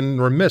would have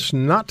been remiss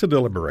not to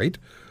deliberate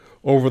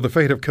over the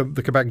fate of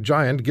the Quebec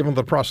giant, given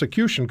the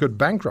prosecution could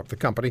bankrupt the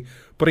company,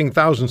 putting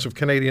thousands of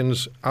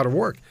Canadians out of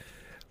work.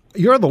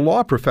 You're the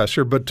law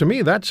professor, but to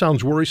me that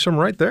sounds worrisome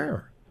right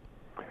there.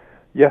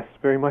 Yes,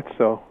 very much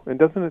so. And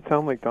doesn't it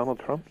sound like Donald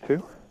Trump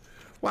too?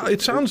 Well,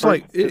 it sounds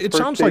like his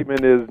first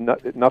statement is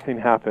nothing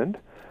happened,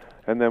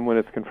 And then when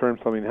it's confirmed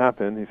something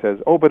happened, he says,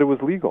 "Oh, but it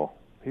was legal."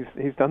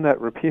 He's done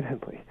that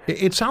repeatedly.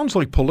 It sounds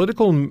like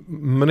political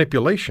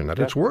manipulation at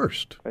its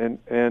worst.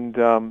 And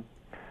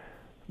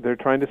they're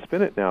trying to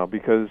spin it now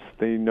because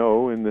they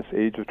know in this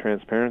age of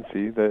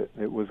transparency that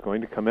it was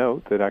going to come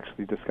out that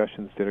actually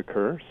discussions did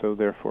occur. So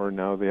therefore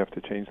now they have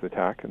to change the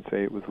tack and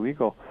say it was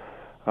legal.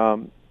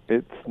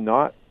 It's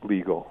not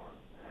legal.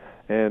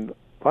 And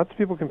lots of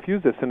people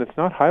confuse this, and it's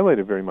not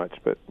highlighted very much.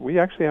 But we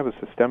actually have a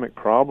systemic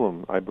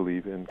problem, I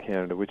believe, in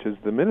Canada, which is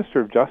the Minister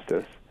of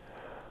Justice,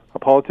 a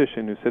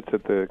politician who sits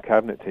at the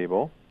cabinet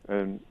table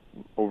and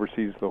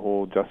oversees the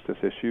whole justice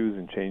issues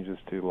and changes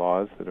to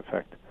laws that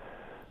affect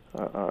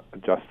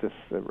justice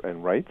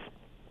and rights,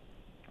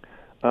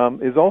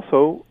 is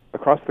also,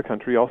 across the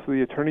country, also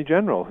the Attorney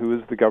General, who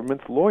is the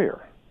government's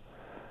lawyer,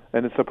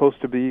 and is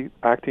supposed to be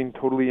acting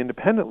totally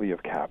independently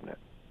of cabinet.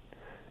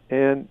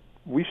 And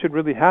we should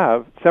really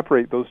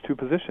separate those two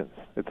positions.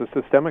 It's a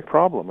systemic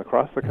problem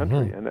across the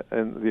country,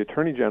 and the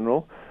Attorney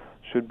General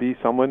should be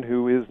someone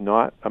who is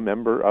not a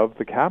member of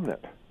the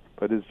cabinet,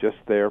 but is just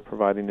there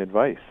providing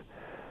advice.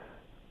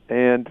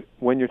 And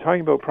when you're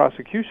talking about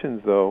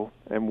prosecutions, though,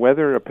 and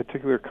whether a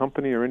particular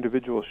company or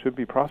individual should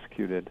be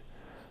prosecuted,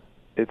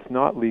 it's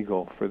not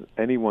legal for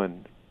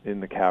anyone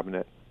in the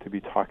cabinet to be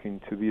talking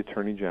to the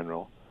Attorney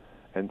General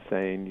and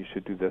saying you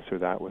should do this or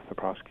that with the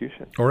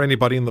prosecution. Or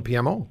anybody in the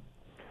PMO.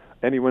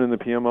 Anyone in the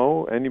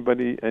PMO,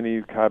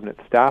 any cabinet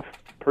staff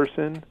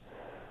person,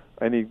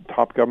 any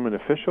top government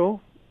official.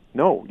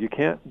 No, you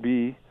can't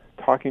be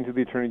talking to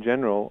the Attorney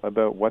General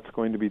about what's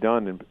going to be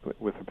done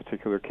with a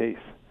particular case.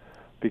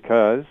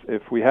 Because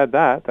if we had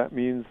that, that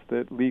means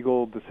that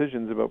legal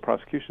decisions about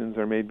prosecutions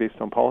are made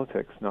based on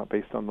politics, not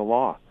based on the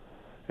law.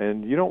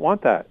 And you don't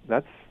want that.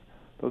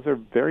 Those are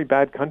very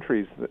bad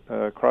countries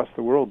across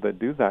the world that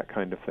do that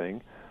kind of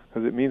thing,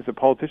 because it means the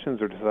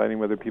politicians are deciding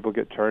whether people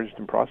get charged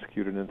and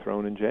prosecuted and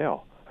thrown in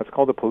jail. That's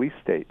called a police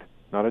state,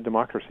 not a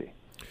democracy.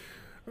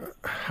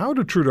 How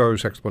do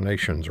Trudeau's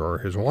explanations, or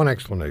his one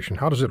explanation,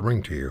 how does it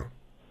ring to you?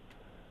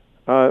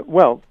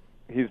 Well,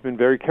 he's been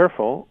very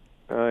careful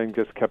and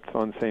just kept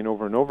on saying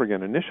over and over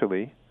again,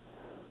 initially,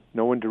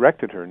 no one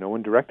directed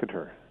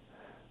her.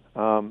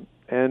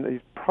 And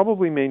he's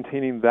probably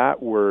maintaining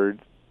that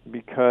word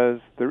because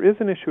there is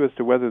an issue as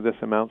to whether this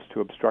amounts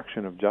to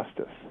obstruction of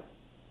justice.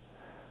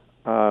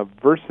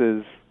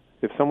 Versus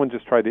if someone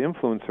just tried to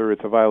influence her,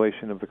 it's a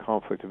violation of the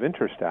Conflict of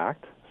Interest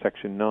Act,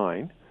 Section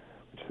 9,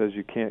 which says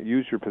you can't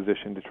use your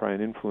position to try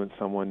and influence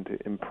someone to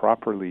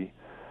improperly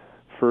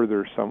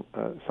further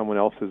someone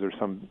else's or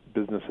some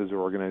businesses or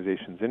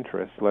organization's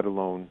interests, let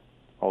alone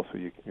also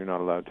you're not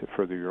allowed to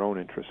further your own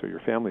interests or your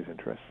family's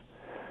interests.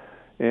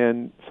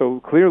 And so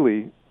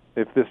clearly,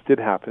 if this did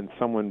happen,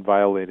 someone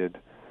violated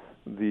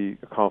the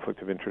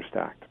Conflict of Interest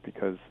Act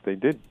because they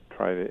did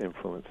try to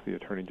influence the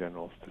Attorney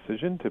General's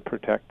decision to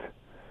protect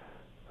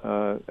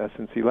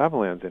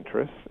SNC-Lavalin's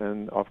interests,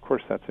 and of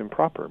course that's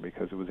improper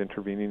because it was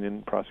intervening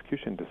in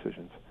prosecution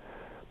decisions.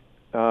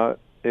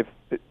 If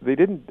they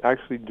didn't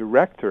actually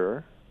direct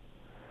her,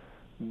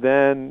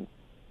 then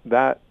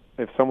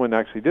if someone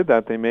actually did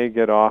that, they may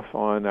get off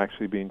on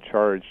actually being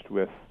charged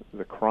with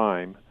the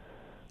crime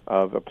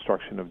of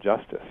obstruction of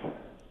justice.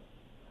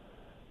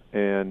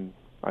 And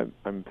I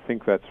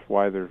think that's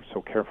why they're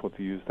so careful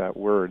to use that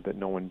word, that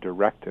no one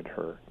directed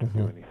her to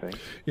do anything.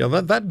 Yeah,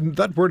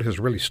 that word has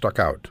really stuck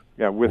out.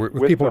 Yeah,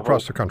 with people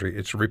across the country.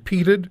 It's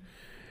repeated,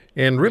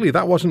 and really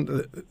that wasn't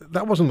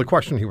the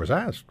question he was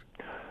asked.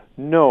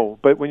 No,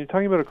 but when you're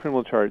talking about a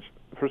criminal charge,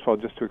 first of all,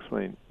 just to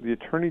explain, the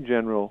Attorney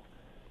General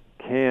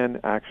can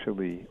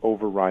actually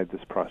override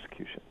this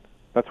prosecution.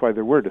 That's why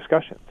there were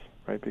discussions,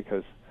 right?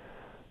 Because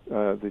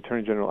the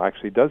Attorney General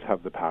actually does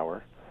have the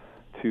power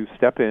to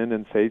step in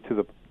and say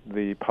to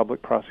the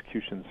Public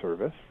Prosecution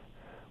Service,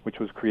 which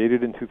was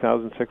created in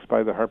 2006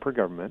 by the Harper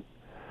government,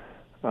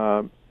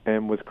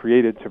 and was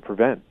created to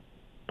prevent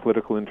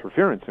political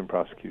interference in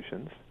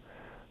prosecutions.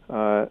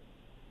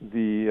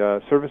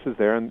 The service is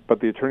there, but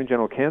the Attorney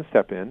General can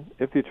step in.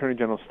 If the Attorney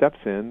General steps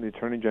in, the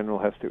Attorney General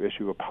has to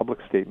issue a public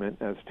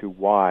statement as to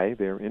why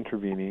they're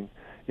intervening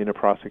in a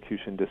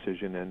prosecution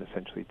decision and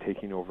essentially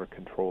taking over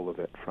control of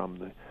it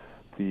from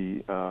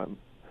the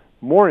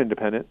more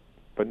independent,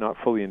 but not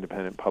fully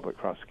independent, Public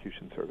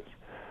Prosecution Service.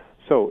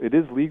 So it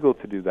is legal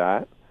to do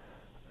that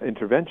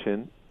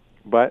intervention,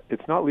 but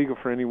it's not legal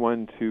for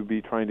anyone to be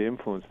trying to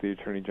influence the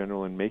Attorney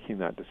General in making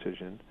that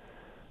decision.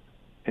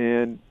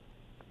 And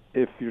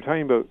if you're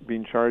talking about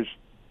being charged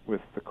with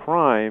the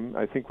crime,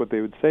 I think what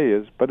they would say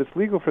is, but it's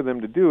legal for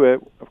them to do it.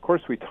 Of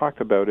course, we talked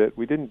about it.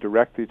 We didn't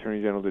direct the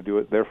Attorney General to do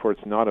it. Therefore,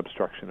 it's not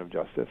obstruction of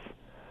justice.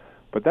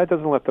 But that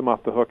doesn't let them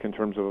off the hook in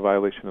terms of a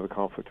violation of the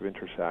Conflict of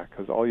Interest Act,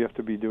 because all you have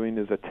to be doing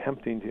is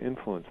attempting to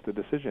influence the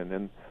decision.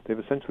 And they've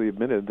essentially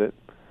admitted that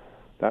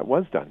that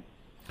was done.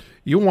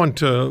 You want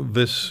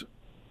this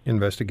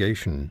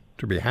investigation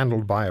to be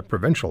handled by a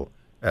provincial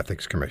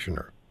ethics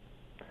commissioner?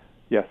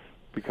 Yes,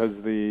 because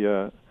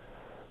the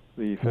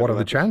what are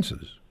the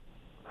chances?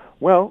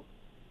 Well,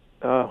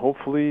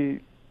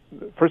 hopefully,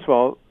 first of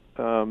all,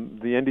 the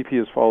NDP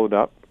has followed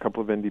up, a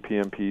couple of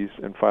NDP MPs,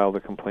 and filed a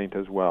complaint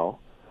as well.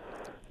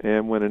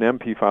 And when an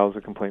MP files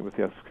a complaint with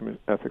the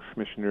Ethics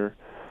Commissioner,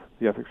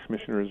 the Ethics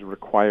Commissioner is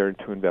required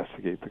to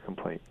investigate the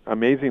complaint.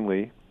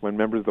 Amazingly, when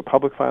members of the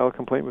public file a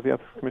complaint with the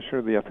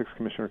Ethics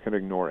Commissioner can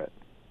ignore it,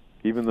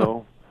 even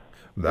though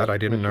that I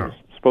didn't know.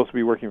 Supposed to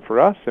be working for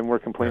us, and we're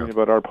complaining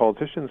about our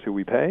politicians who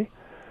we pay.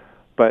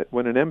 But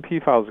when an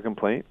MP files a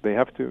complaint, they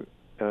have to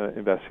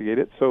investigate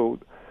it. So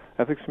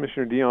Ethics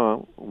Commissioner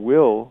Dion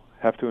will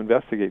have to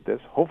investigate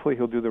this. Hopefully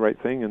he'll do the right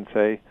thing and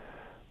say,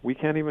 we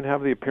can't even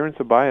have the appearance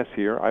of bias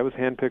here. I was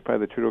handpicked by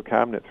the Trudeau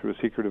cabinet through a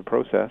secretive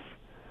process,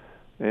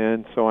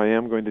 and so I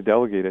am going to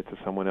delegate it to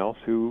someone else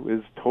who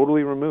is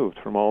totally removed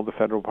from all the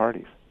federal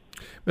parties.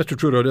 Mr.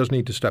 Trudeau does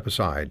need to step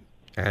aside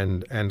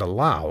and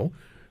allow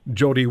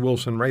Jody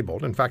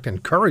Wilson-Raybould, in fact,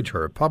 encourage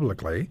her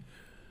publicly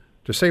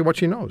to say what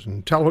she knows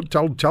and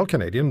tell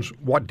Canadians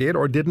what did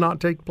or did not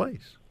take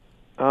place.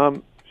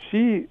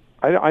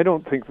 I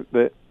don't think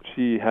that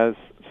she has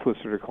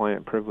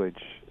solicitor-client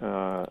privilege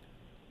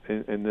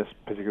in this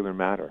particular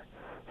matter.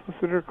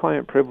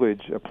 Solicitor-client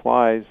privilege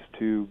applies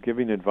to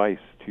giving advice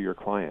to your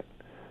client,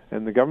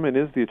 and the government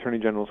is the Attorney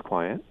General's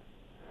client.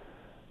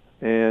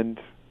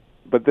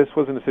 But this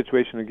wasn't a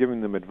situation of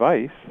giving them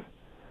advice.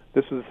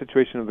 This was a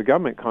situation of the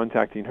government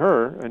contacting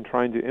her and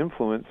trying to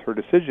influence her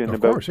decision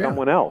about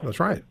someone else.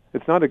 That's right.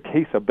 It's not a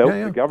case about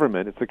the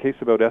government. It's a case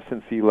about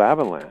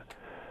SNC-Lavalin.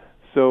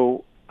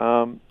 So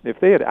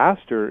if they had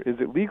asked her, is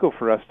it legal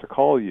for us to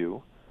call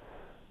you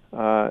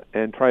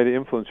and try to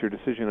influence your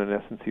decision on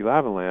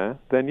SNC-Lavalin,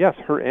 then yes,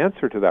 her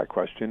answer to that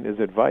question is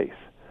advice.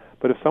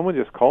 But if someone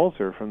just calls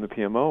her from the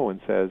PMO and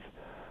says,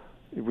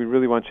 we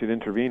really want you to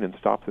intervene and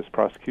stop this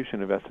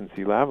prosecution of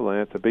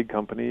SNC-Lavalin, it's a big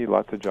company,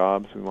 lots of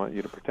jobs, we want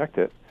you to protect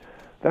it,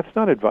 that's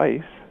not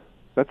advice.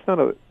 That's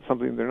not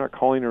something. They're not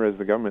calling her as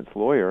the government's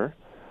lawyer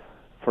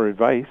for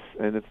advice,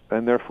 and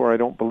therefore I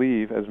don't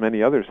believe, as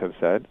many others have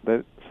said,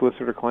 that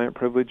solicitor-client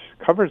privilege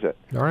covers it.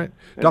 All right,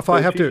 and Duff, so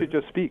I have to should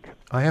just speak.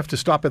 I have to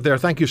stop it there.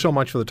 Thank you so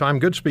much for the time.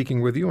 Good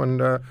speaking with you, and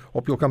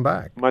hope you'll come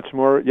back. Much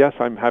more. Yes,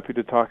 I'm happy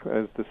to talk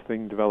as this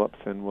thing develops,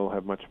 and we'll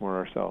have much more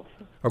ourselves.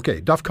 Okay,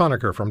 Duff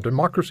Conacher from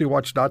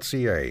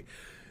democracywatch.ca,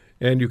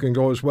 and you can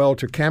go as well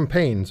to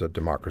campaigns at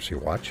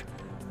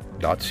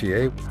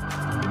democracywatch.ca.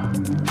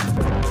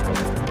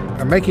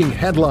 Making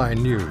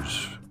headline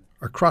news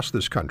across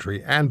this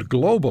country and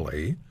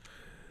globally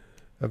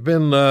have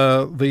been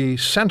the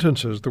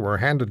sentences that were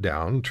handed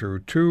down to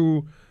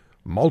two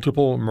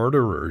multiple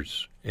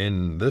murderers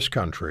in this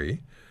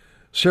country,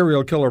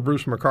 serial killer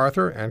Bruce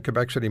McArthur and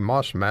Quebec City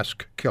Moss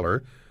Mask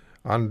killer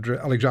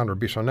Alexandre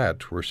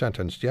Bissonnette were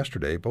sentenced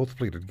yesterday. Both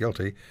pleaded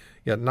guilty,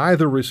 yet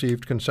neither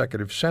received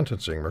consecutive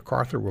sentencing.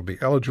 McArthur will be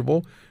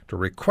eligible to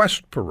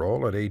request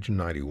parole at age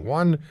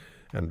 91,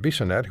 and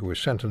Bissonnette, who is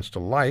sentenced to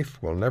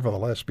life, will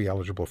nevertheless be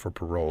eligible for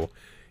parole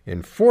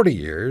in 40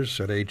 years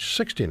at age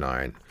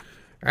 69.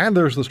 And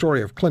there's the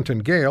story of Clinton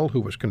Gale,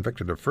 who was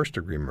convicted of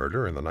first-degree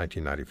murder in the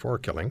 1994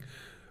 killing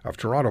of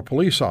Toronto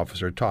police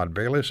officer Todd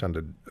Bayliss and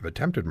of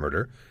attempted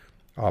murder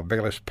of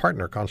Bayliss'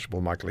 partner,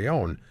 Constable Mike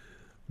Leone.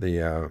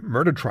 The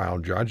murder trial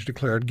judge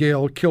declared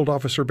Gale killed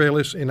Officer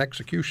Bayliss in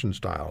execution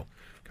style,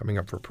 coming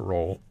up for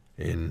parole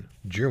in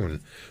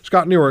June.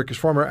 Scott Newark is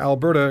former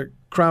Alberta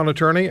Crown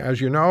Attorney, as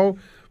you know,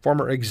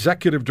 former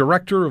Executive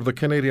Director of the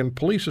Canadian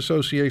Police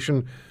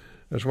Association,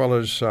 as well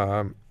as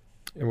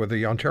with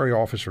the Ontario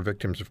Office for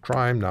Victims of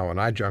Crime, now an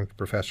adjunct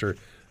professor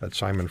at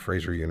Simon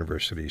Fraser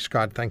University.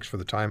 Scott, thanks for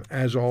the time,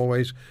 as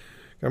always.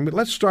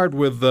 Let's start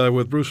with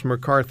Bruce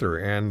McArthur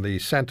and the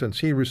sentence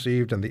he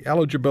received and the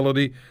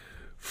eligibility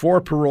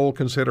for parole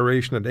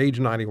consideration at age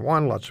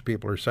 91. Lots of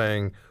people are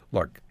saying,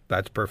 look,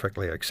 that's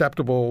perfectly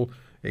acceptable.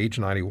 Age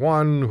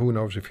 91, who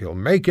knows if he'll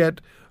make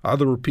it.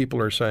 Other people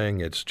are saying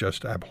it's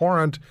just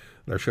abhorrent.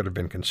 There should have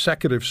been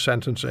consecutive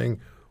sentencing.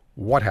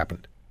 What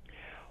happened?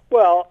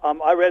 Well,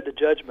 I read the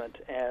judgment,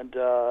 and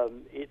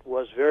it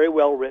was very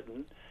well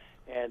written.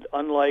 And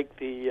unlike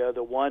the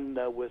one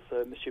with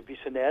Monsieur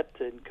Bissonnette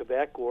in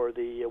Quebec, or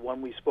the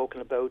one we've spoken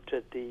about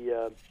at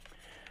the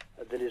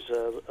that is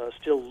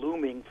still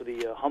looming for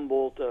the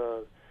Humboldt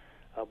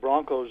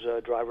Broncos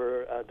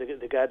driver,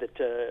 the guy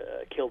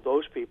that killed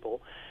those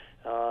people,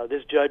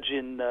 this judge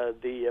in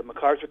the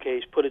McArthur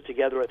case put it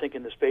together, I think,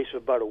 in the space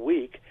of about a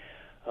week.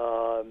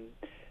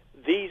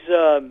 These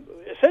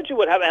essentially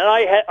what happened,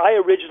 and I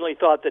originally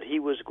thought that he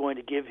was going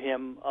to give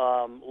him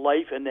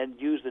life and then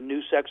use the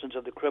new sections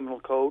of the criminal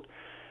code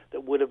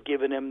that would have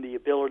given him the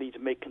ability to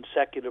make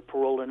consecutive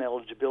parole and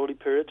eligibility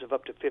periods of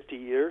up to 50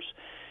 years.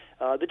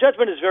 The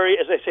judgment is very,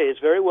 as I say,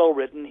 it's very well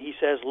written. He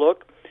says,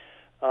 look,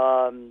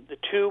 the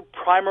two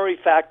primary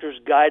factors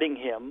guiding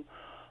him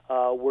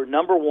were,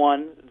 number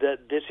one,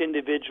 that this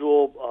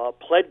individual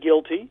pled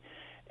guilty,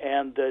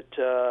 and that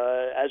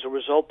as a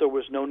result there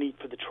was no need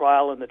for the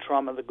trial and the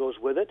trauma that goes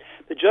with it.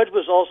 The judge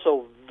was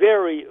also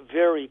very,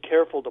 very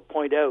careful to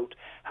point out,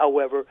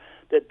 however,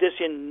 that this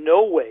in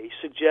no way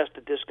suggests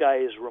that this guy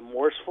is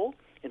remorseful.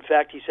 In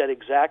fact, he said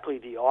exactly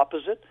the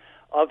opposite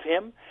of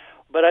him.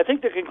 But I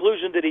think the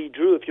conclusion that he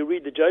drew, if you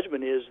read the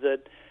judgment, is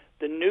that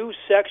the new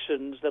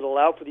sections that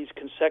allow for these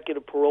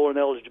consecutive parole and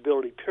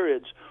eligibility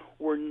periods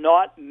were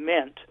not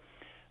meant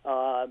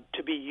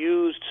to be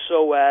used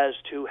so as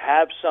to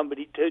have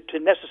somebody, to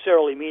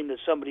necessarily mean that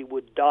somebody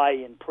would die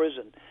in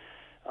prison.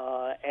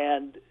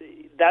 And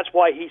that's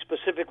why he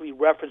specifically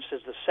referenced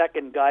as the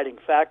second guiding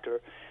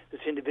factor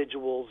this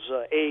individual's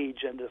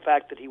age and the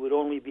fact that he would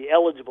only be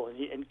eligible.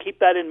 And keep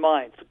that in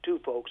mind, too,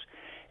 folks.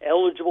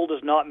 Eligible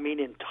does not mean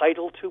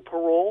entitled to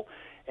parole.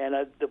 And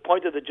the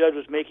point that the judge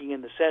was making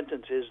in the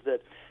sentence is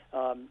that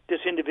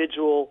this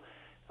individual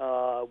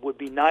would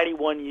be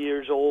 91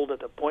 years old at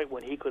the point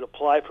when he could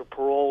apply for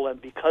parole,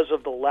 and because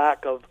of the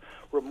lack of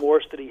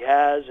remorse that he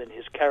has and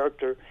his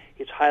character,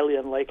 it's highly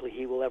unlikely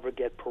he will ever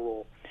get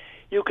parole.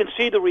 You can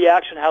see the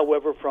reaction,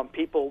 however, from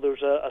people.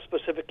 There's a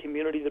specific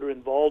community that are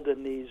involved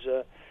in these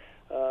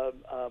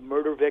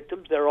murder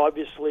victims. They're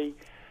obviously,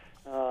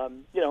 I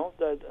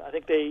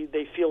think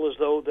they feel as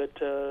though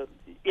that,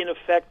 in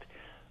effect,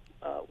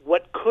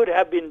 what could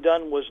have been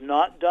done was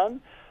not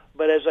done.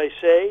 But as I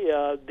say,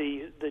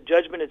 the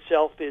judgment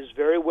itself is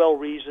very well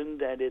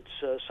reasoned, and it's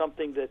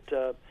something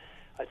that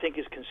I think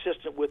is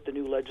consistent with the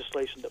new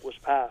legislation that was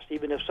passed,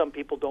 even if some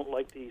people don't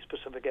like the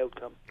specific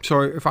outcome.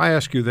 So if I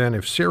ask you then,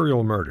 if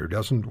serial murder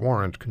doesn't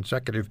warrant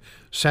consecutive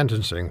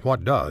sentencing,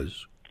 what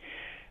does?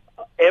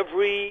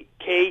 Every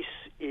case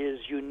is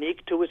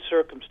unique to its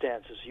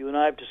circumstances. You and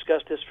I have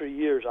discussed this for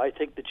years. I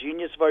think the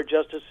genius of our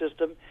justice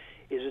system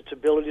is its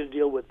ability to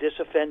deal with this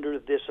offender,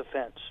 this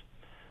offense.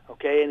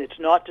 Okay, and it's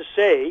not to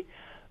say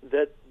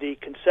that the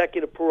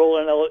consecutive parole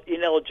and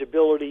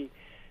ineligibility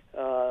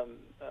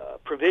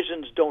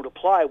provisions don't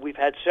apply. We've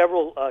had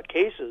several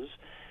cases,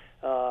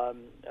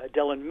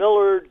 Dylan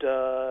Millard,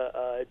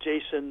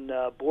 Jason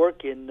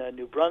Bork in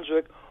New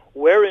Brunswick,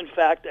 where in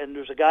fact, and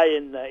there's a guy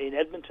in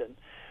Edmonton,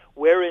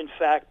 where in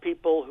fact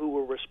people who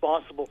were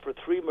responsible for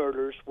 3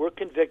 murders were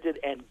convicted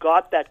and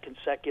got that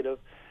consecutive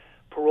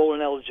parole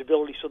and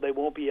eligibility, so they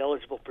won't be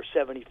eligible for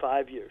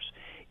 75 years.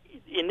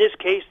 In this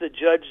case, the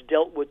judge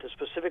dealt with the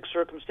specific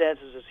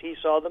circumstances as he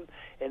saw them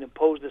and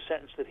imposed the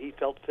sentence that he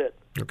felt fit.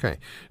 Okay.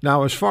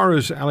 Now, as far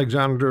as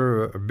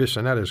Alexander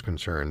Bissonnette is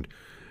concerned,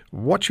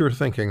 what's your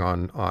thinking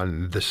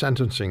on the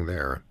sentencing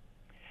there?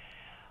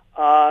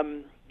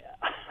 I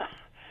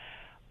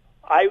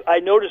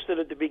noticed that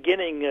at the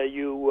beginning,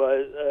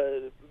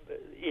 in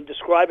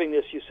describing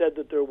this, you said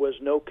that there was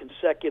no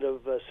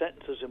consecutive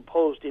sentences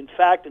imposed. In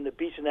fact, in the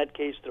Bissonnette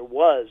case, there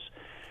was.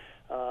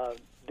 Now,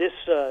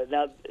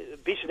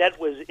 Bissonnette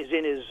is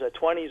in his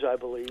 20s, I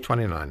believe.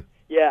 29.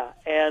 Yeah,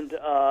 and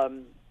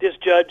this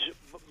judge,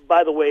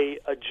 by the way,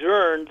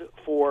 adjourned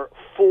for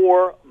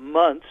 4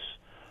 months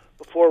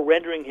before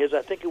rendering his,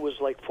 I think it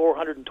was like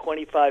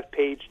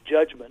 425-page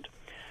judgment.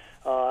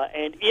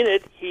 And in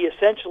it, he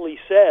essentially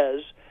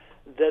says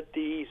that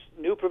these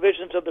new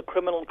provisions of the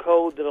criminal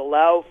code that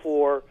allow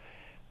for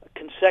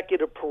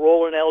consecutive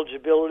parole and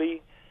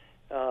eligibility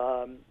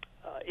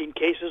in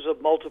cases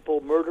of multiple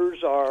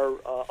murders are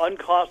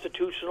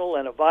unconstitutional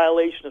and a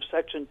violation of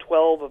Section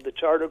 12 of the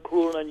Charter of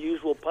Cruel and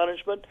Unusual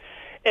Punishment.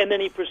 And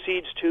then he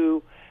proceeds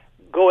to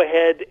go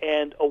ahead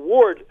and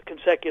award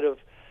consecutive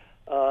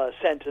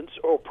sentence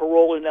or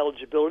parole and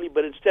eligibility,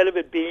 but instead of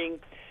it being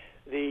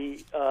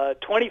the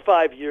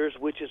 25 years,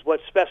 which is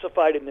what's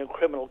specified in the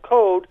criminal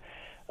code,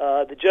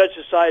 the judge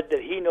decided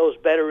that he knows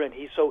better, and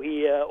he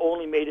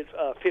only made it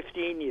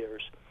 15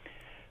 years.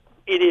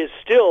 It is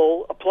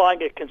still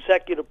applying a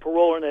consecutive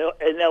parole and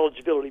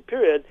eligibility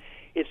period.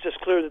 It's just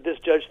clear that this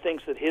judge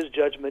thinks that his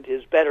judgment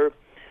is better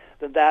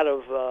than that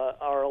of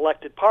our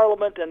elected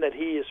parliament, and that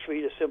he is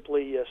free to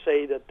simply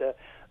say that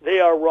they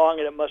are wrong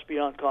and it must be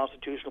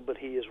unconstitutional, but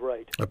he is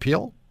right.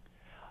 Appeal?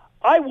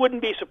 I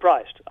wouldn't be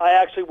surprised. I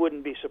actually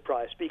wouldn't be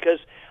surprised, because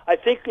I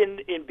think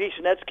in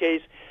Bissonnette's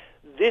case,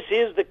 this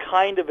is the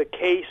kind of a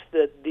case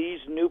that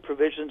these new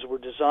provisions were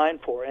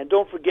designed for. And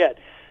don't forget,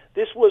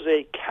 this was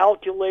a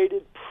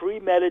calculated,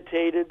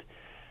 premeditated,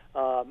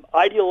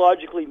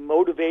 ideologically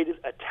motivated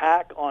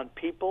attack on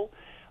people.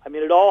 I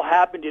mean, it all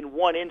happened in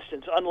one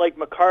instance, unlike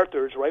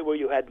MacArthur's, right, where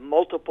you had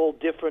multiple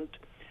different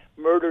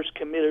murders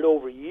committed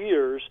over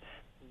years,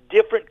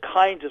 different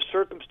kinds of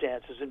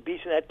circumstances. In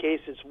Bissonnette's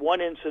case, it's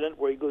one incident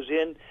where he goes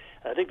in,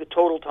 I think the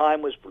total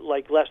time was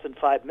like less than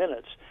 5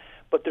 minutes,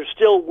 but there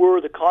still were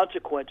the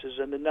consequences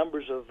and the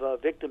numbers of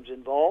victims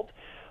involved.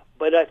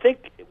 But I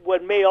think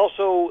what may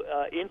also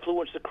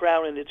influence the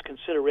Crown in its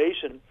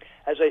consideration,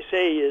 as I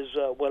say, is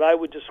what I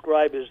would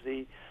describe as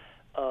the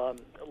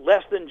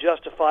less than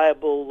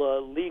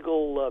justifiable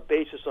legal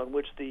basis on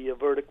which the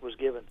verdict was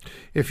given.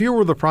 If you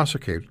were the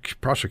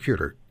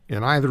prosecutor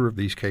in either of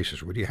these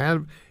cases, would you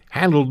have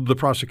handled the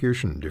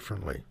prosecution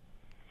differently?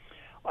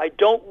 I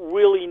don't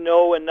really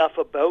know enough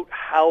about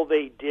how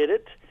they did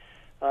it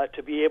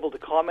to be able to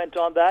comment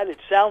on that. It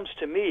sounds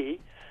to me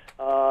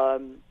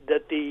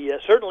that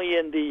certainly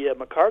in the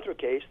MacArthur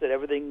case, that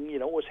everything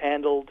was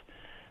handled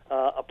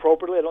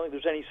appropriately. I don't think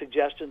there's any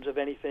suggestions of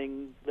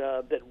anything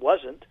that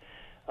wasn't.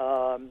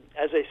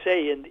 As I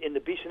say, in the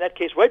Bissonnette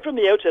case, right from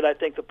the outset, I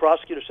think the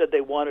prosecutor said they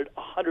wanted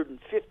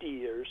 150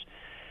 years.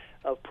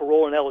 of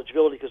parole and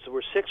eligibility because there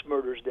were 6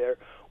 murders there,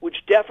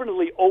 which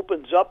definitely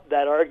opens up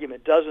that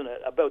argument, doesn't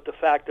it, about the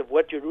fact of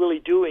what you're really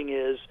doing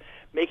is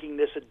making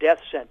this a death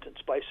sentence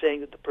by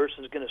saying that the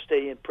person is going to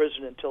stay in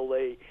prison until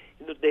they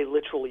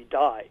literally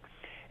die.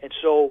 And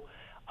so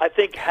I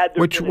think had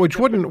there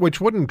which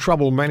wouldn't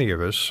trouble many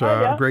of us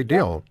a great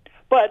deal.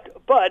 But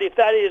if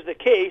that is the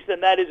case,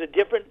 then that is a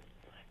different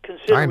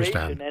consideration. I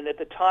understand. And at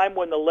the time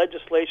when the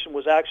legislation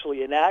was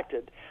actually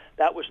enacted,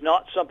 that was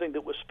not something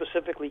that was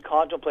specifically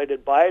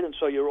contemplated by it, and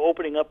so you're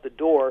opening up the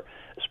door,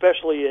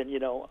 especially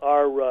in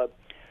our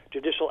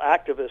judicial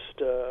activist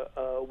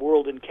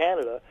world in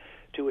Canada,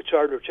 to a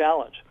charter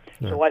challenge.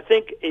 Yeah. So I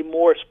think a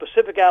more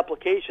specific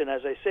application,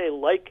 as I say,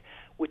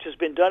 which has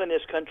been done in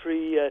this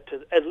country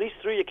to at least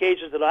 3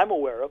 occasions that I'm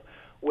aware of,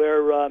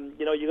 where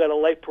you got a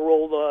life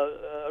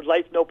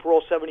no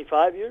parole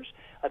 75 years.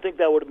 I think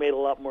that would have made a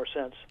lot more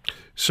sense.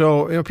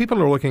 So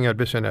people are looking at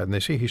Bissonnette and they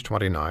see he's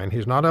 29.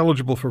 He's not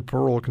eligible for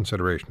parole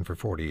consideration for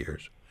 40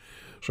 years.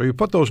 So you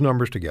put those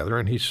numbers together,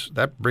 and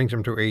that brings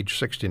him to age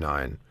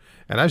 69.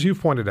 And as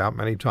you've pointed out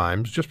many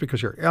times, just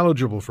because you're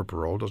eligible for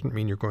parole doesn't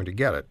mean you're going to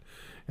get it.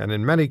 And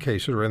in many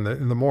cases, or in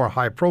the more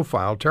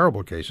high-profile,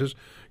 terrible cases,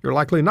 you're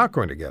likely not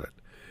going to get it.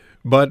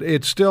 But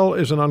it still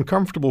is an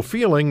uncomfortable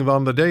feeling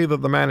on the day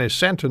that the man is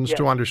sentenced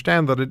to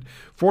understand that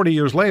 40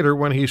 years later,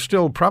 when he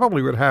still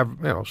probably would have,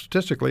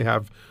 statistically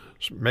have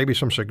maybe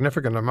some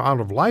significant amount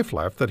of life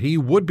left, that he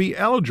would be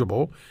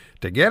eligible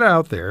to get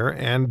out there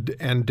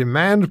and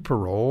demand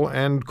parole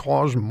and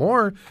cause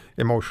more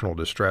emotional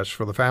distress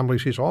for the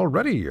families he's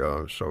already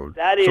so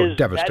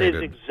devastated.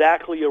 That is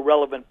exactly a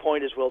relevant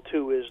point as well,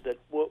 too, is that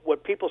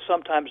what people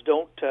sometimes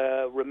don't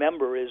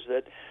remember is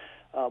that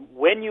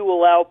when you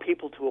allow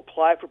people to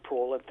apply for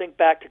parole, and think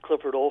back to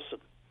Clifford Olson,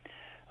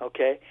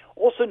 okay?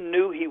 Olson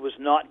knew he was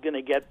not going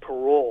to get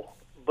parole,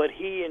 but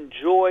he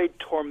enjoyed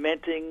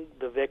tormenting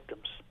the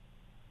victims.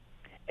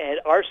 And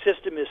our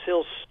system is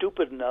still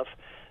stupid enough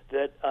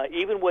that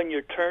even when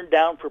you're turned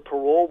down for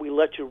parole, we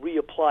let you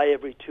reapply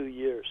every 2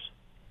 years.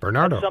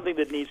 Bernardo. That's something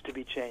that needs to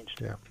be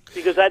changed. Yeah.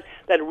 Because that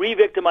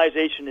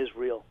re-victimization is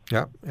real.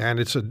 Yeah, and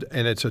it's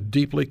a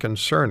deeply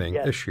concerning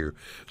issue.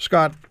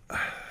 Scott,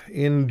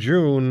 in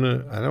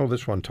June, I know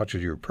this one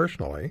touches you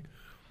personally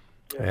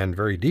and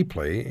very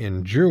deeply.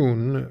 In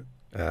June,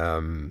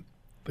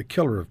 the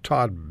killer of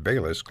Todd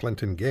Bayless,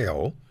 Clinton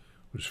Gale,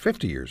 who's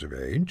 50 years of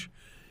age,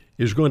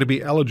 is going to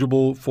be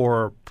eligible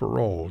for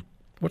parole.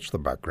 What's the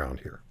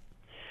background here?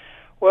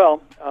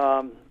 Well,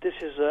 this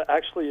is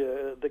actually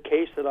the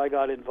case that I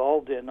got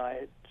involved in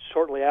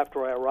shortly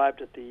after I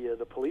arrived at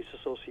the police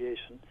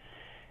association,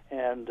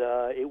 and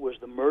it was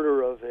the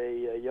murder of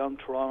a young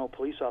Toronto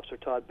police officer,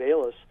 Todd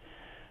Bayless,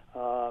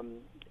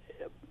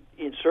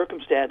 in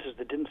circumstances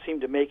that didn't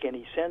seem to make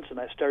any sense, and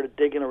I started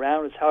digging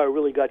around. It's how I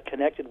really got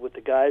connected with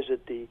the guys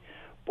at the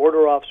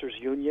Border Officers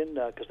Union,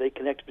 because they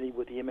connected me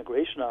with the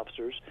immigration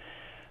officers,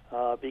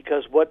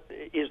 because what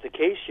is the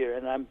case here,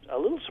 and I'm a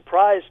little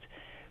surprised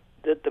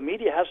that the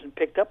media hasn't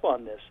picked up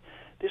on this.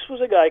 This was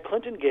a guy,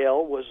 Clinton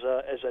Gale, was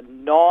as a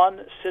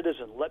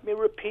non-citizen. Let me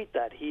repeat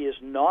that. He is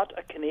not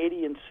a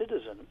Canadian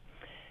citizen,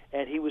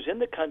 and he was in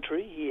the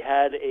country. He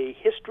had a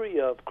history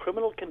of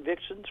criminal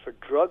convictions for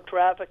drug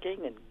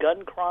trafficking and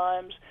gun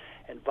crimes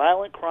and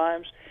violent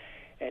crimes,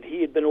 and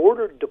he had been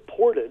ordered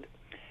deported,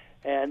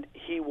 and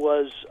he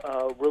was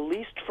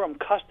released from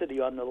custody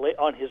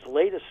on his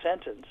latest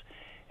sentence,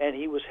 and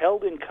he was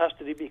held in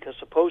custody because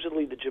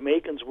supposedly the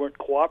Jamaicans weren't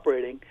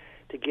cooperating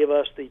to give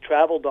us the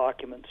travel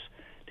documents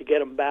to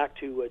get him back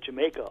to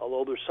Jamaica,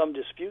 although there's some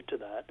dispute to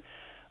that.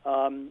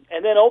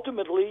 And then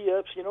ultimately,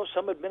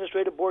 some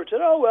administrative board said,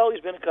 oh, well,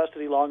 he's been in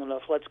custody long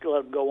enough, let's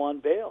let him go on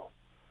bail.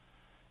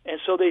 And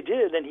so they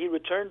did, and he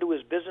returned to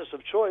his business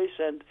of choice,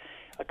 and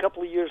a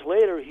couple of years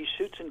later, he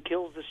shoots and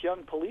kills this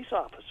young police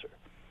officer.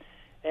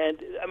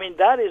 And, I mean,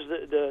 that is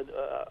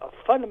a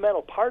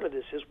fundamental part of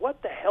this, is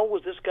what the hell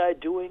was this guy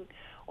doing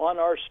on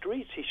our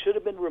streets? He should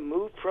have been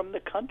removed from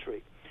the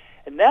country.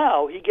 And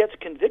now he gets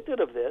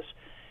convicted of this,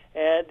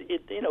 and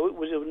it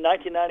was in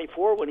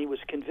 1994 when he was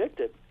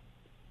convicted.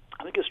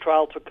 I think his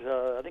trial took,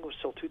 I think it was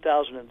till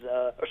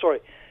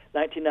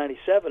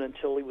 1997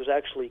 until he was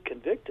actually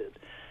convicted.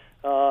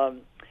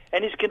 And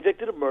he's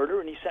convicted of murder,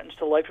 and he's sentenced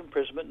to life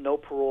imprisonment, no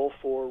parole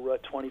for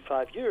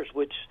 25 years,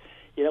 which,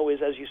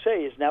 is, as you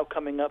say, is now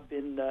coming up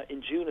in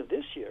June of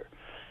this year.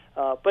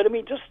 But, I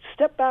mean, just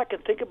step back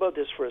and think about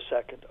this for a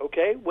second,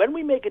 okay? When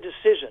we make a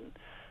decision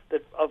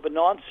that of a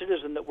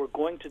non-citizen that we're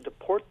going to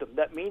deport them,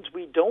 that means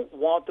we don't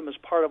want them as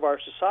part of our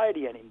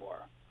society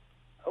anymore.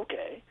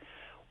 Okay.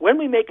 When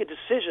we make a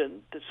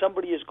decision that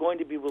somebody is going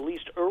to be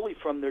released early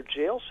from their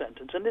jail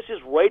sentence, and this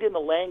is right in the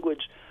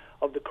language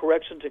of the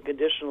Corrections and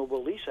Conditional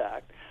Release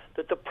Act,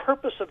 that the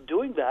purpose of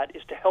doing that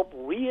is to help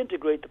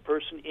reintegrate the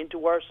person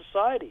into our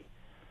society.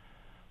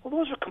 Well,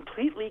 those are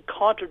completely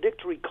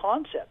contradictory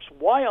concepts.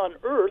 Why on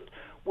earth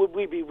would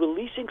we be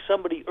releasing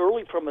somebody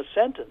early from a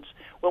sentence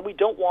when we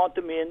don't want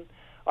them in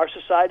our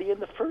society in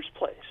the first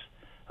place?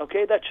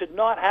 Okay, that should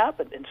not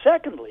happen. And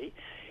secondly,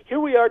 here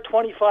we are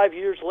 25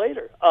 years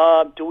later.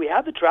 Do we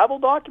have the travel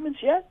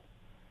documents yet?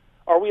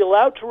 Are we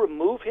allowed to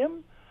remove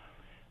him?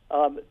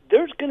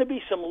 There's going to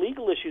be some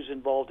legal issues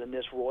involved in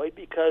this, Roy,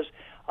 because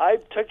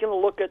I've taken a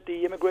look at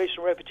the Immigration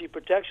and Refugee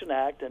Protection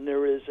Act, and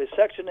there is a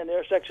section in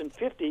there, Section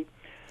 50,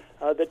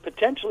 that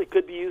potentially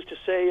could be used to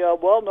say,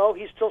 well, no,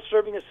 he's still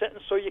serving a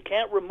sentence, so you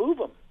can't remove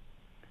him.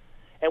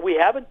 And we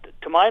haven't,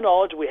 to my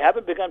knowledge, we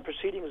haven't begun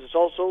proceedings. It's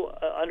also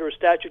under a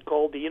statute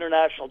called the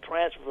International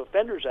Transfer of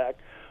Offenders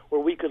Act,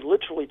 where we could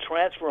literally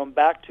transfer him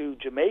back to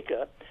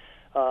Jamaica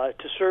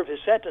to serve his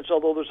sentence,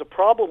 although there's a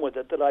problem with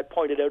it that I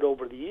pointed out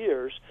over the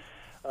years.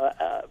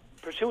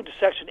 Pursuant to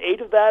Section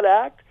 8 of that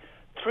Act,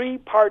 3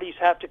 parties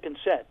have to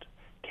consent.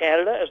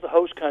 Canada as the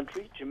host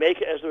country,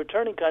 Jamaica as the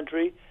returning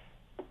country,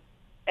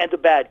 and the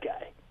bad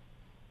guy.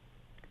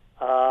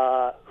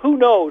 Who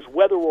knows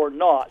whether or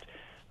not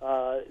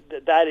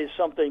that is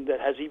something that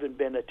has even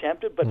been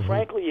attempted. But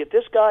frankly, if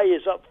this guy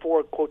is up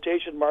for,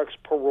 quotation marks,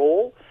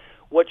 parole,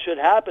 what should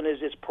happen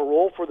is it's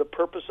parole for the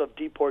purpose of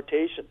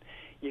deportation.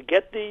 You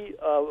get the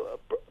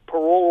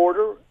parole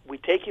order, we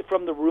take you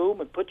from the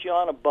room and put you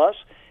on a bus,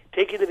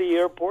 take you to the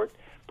airport,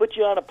 put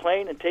you on a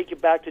plane, and take you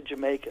back to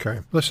Jamaica. Okay.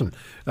 Listen,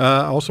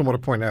 I also want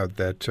to point out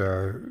that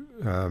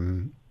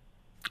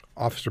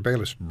Officer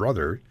Bayless'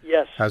 brother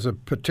has a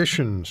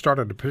petition,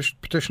 started a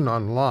petition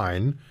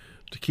online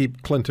to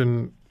keep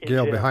Clinton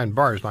Gale behind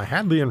bars. And I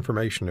had the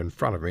information in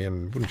front of me,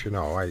 and wouldn't you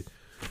know, I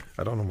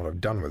don't know what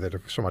I've done with it.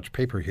 There's so much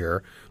paper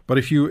here. But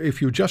if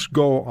you just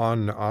go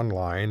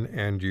online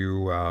and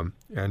you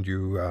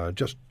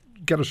just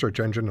get a search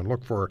engine and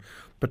look for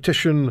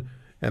petition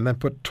and then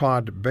put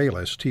Todd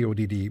Bayless,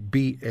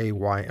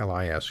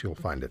 TODD-BAYLIS, you'll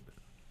find it.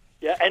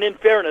 Yeah, and in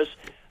fairness,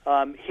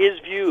 his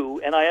view,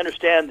 and I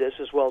understand this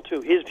as well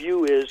too, his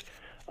view is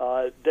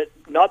that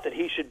not that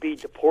he should be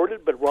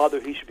deported, but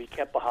rather he should be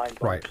kept behind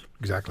bars. Right,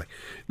 exactly.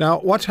 Now,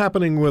 what's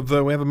happening with,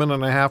 we have a minute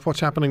and a half, what's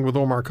happening with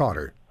Omar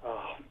Khadr?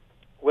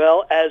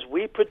 Well, as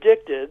we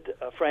predicted,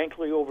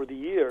 frankly, over the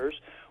years,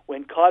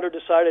 when Khadr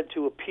decided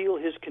to appeal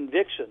his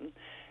conviction,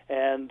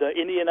 and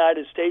in the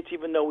United States,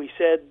 even though he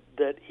said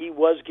that he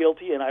was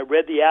guilty, and I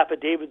read the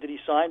affidavit that he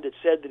signed that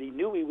said that he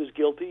knew he was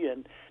guilty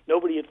and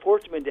nobody had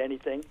forced him into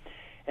anything,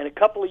 and a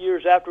couple of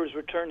years after his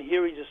return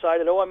here, he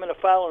decided, I'm going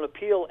to file an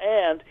appeal,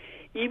 and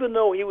even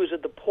though he was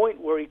at the point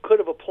where he could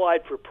have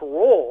applied for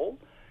parole,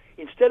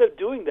 instead of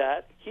doing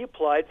that, he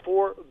applied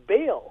for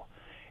bail.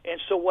 And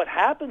so what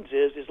happens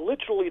is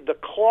literally the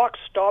clock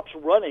stops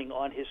running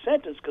on his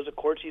sentence because, of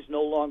course, he's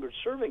no longer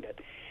serving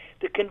it.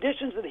 The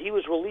conditions that he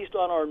was released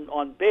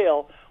on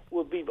bail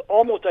will be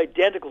almost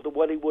identical to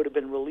what he would have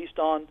been released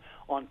on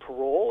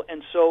parole.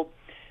 And so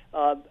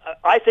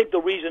I think the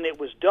reason it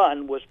was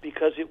done was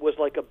because it was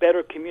like a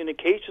better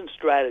communication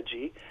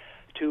strategy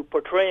to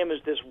portray him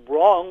as this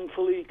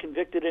wrongfully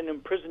convicted and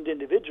imprisoned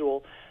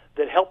individual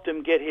that helped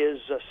him get his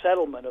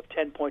settlement of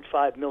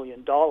 $10.5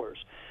 million.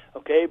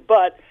 Okay,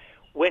 but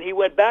when he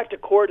went back to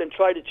court and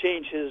tried to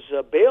change his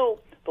bail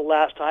the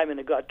last time and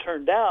it got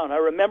turned down, I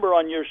remember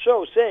on your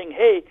show saying,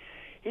 hey,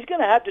 he's going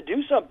to have to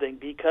do something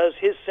because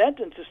his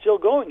sentence is still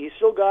going. He's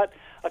still got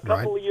a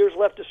couple of years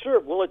left to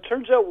serve. Well, it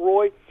turns out,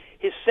 Roy,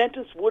 his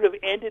sentence would have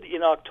ended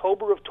in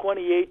October of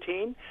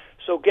 2018.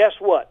 So guess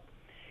what?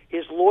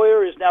 His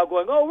lawyer is now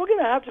going, we're going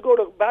to have to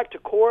go back to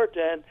court,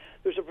 and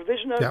there's a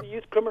provision under the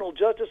Youth Criminal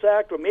Justice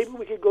Act, or maybe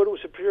we could go to a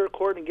superior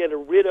court and get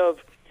rid of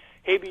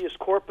habeas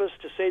corpus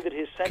to say that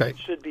his sentence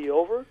should be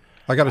over.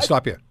 I got to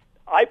stop you.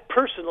 I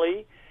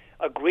personally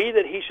agree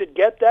that he should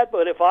get that,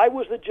 but if I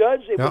was the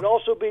judge, it would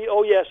also be,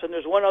 yes, and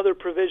there's one other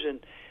provision.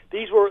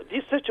 This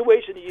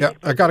situation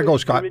I got to go,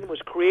 Scott.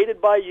 Was created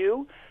by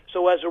you,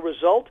 so as a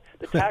result,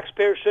 the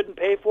taxpayer shouldn't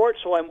pay for it,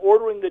 so I'm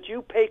ordering that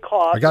you pay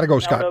costs. I got to go,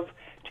 Scott. Of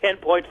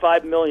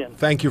 $10.5 million.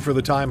 Thank you for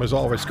the time, as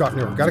always, Scott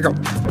Newer. Got to go.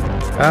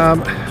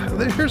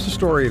 Here's the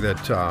story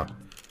that,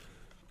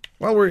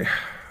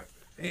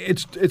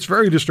 it's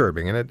very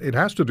disturbing, and it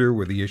has to do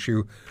with the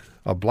issue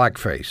of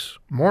blackface.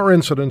 More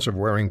incidents of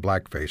wearing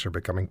blackface are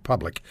becoming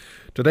public.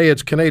 Today,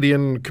 it's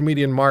Canadian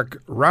comedian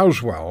Mark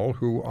Rouswell,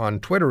 who on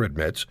Twitter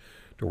admits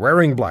to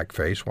wearing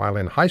blackface while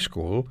in high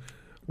school,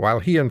 while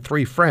he and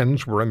 3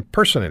 friends were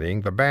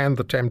impersonating the band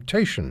The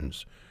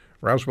Temptations.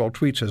 Rouswell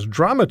tweets his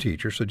drama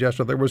teacher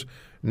suggested there was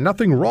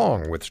nothing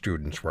wrong with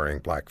students wearing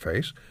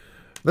blackface.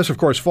 This, of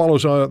course,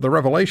 follows the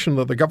revelation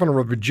that the governor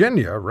of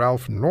Virginia,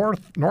 Ralph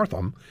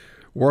Northam,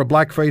 wore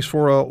blackface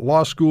for a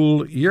law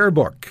school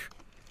yearbook.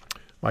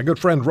 My good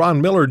friend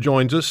Ron Miller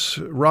joins us.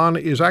 Ron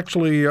is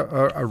actually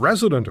a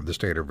resident of the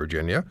state of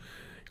Virginia.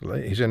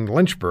 He's in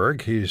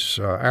Lynchburg. He's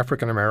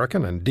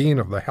African-American and dean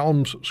of the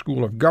Helms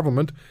School of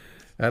Government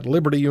at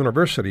Liberty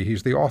University.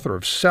 He's the author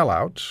of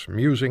Sellouts,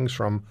 Musings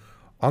from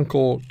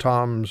Uncle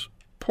Tom's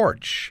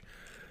Porch.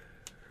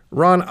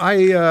 Ron,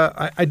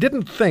 I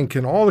didn't think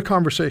in all the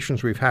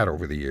conversations we've had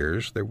over the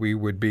years that we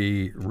would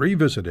be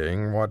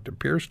revisiting what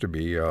appears to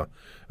be a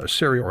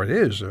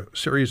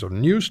series of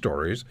news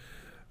stories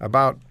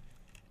about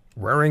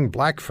wearing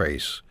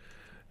blackface.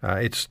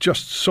 It's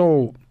just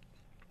so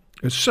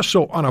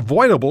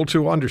unavoidable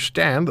to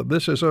understand that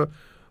this is a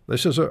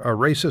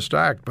racist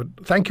act.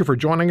 But thank you for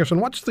joining us. And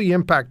what's the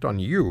impact on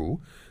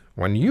you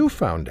when you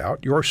found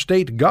out your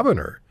state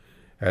governor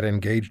had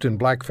engaged in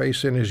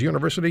blackface in his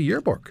university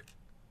yearbook.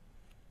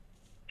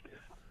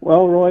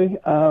 Well, Roy,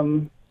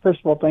 first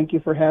of all, thank you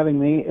for having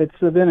me. It's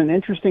been an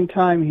interesting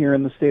time here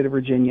in the state of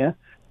Virginia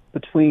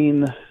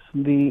between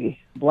the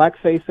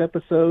blackface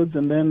episodes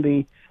and then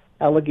the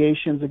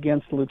allegations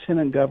against the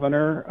lieutenant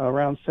governor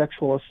around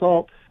sexual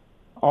assault.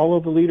 All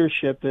of the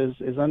leadership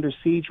is under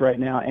siege right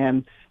now.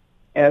 And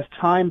as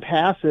time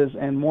passes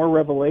and more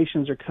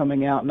revelations are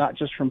coming out, not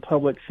just from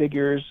public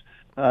figures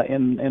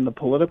in the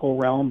political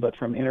realm, but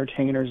from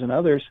entertainers and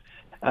others,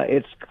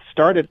 it's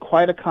started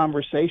quite a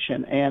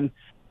conversation. And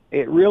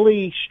it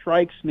really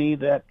strikes me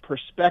that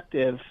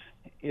perspective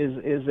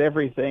is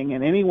everything.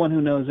 And anyone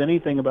who knows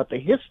anything about the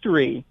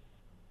history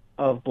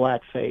of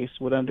blackface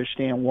would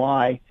understand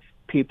why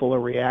people are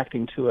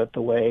reacting to it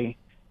the way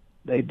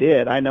they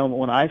did. I know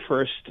when I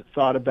first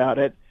thought about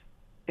it,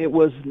 it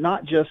was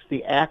not just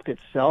the act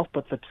itself,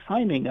 but the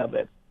timing of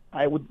it.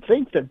 I would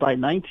think that by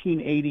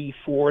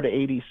 1984 to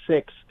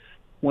 86,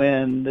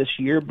 when this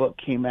yearbook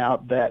came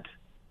out, that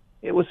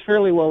it was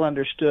fairly well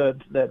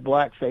understood that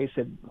blackface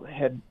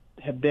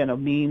had been a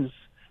means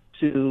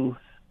to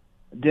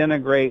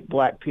denigrate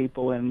black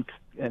people and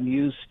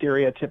use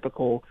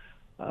stereotypical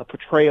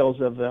portrayals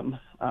of them.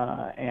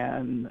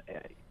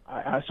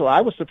 So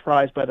I was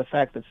surprised by the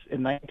fact that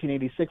in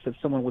 1986 that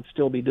someone would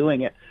still be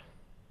doing it.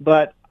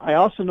 But I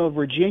also know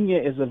Virginia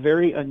is a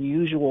very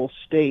unusual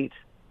state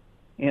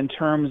in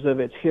terms of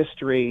its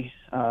history,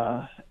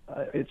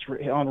 it's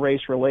on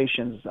race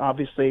relations.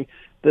 Obviously,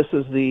 this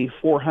is the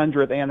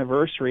 400th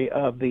anniversary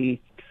of the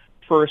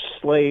first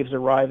slaves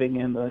arriving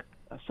in the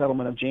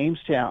settlement of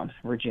Jamestown,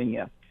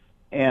 Virginia.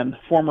 And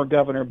former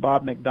Governor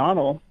Bob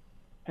McDonnell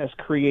has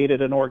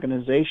created an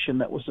organization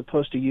that was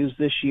supposed to use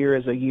this year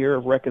as a year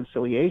of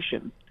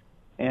reconciliation.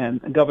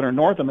 And Governor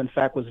Northam, in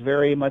fact, was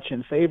very much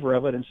in favor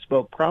of it and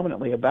spoke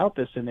prominently about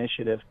this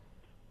initiative.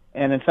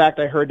 And in fact,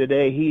 I heard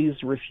today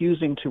he's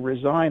refusing to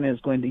resign and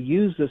is going to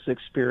use this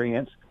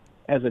experience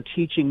as a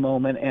teaching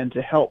moment and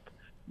to help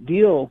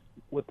deal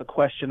with the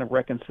question of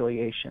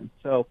reconciliation.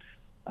 So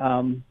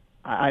I'm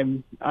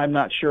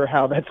not sure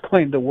how that's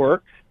going to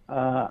work.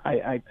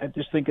 I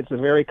just think it's a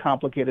very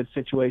complicated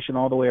situation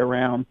all the way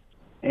around.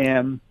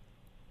 And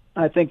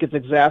I think it's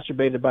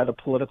exacerbated by the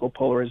political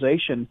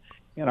polarization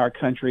in our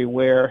country,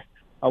 where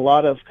a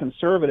lot of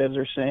conservatives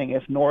are saying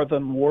if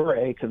Northam were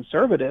a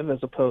conservative as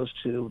opposed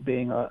to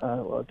being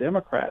a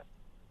Democrat,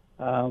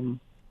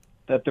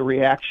 that the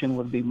reaction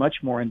would be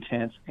much more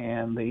intense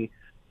and the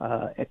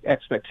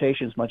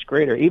expectations much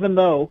greater, even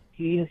though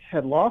he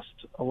had lost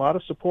a lot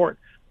of support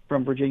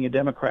from Virginia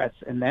Democrats.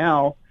 And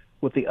now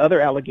with the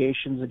other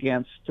allegations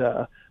against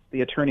the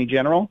Attorney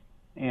General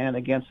and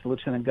against the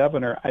Lieutenant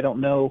Governor, I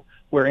don't know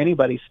where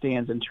anybody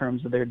stands in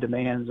terms of their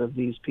demands of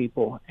these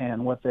people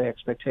and what the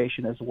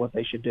expectation is of what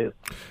they should do.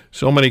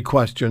 So many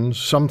questions.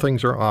 Some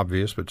things are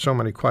obvious, but so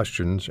many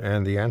questions,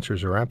 and the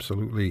answers are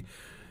absolutely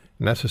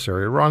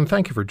necessary. Ron,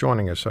 thank you for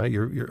joining us. I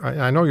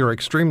know you're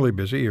extremely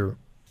busy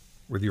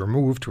with your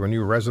move to a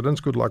new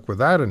residence. Good luck with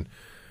that, and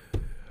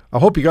I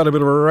hope you got a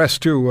bit of a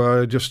rest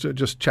too,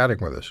 just chatting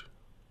with us.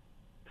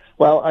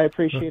 Well, I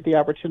appreciate the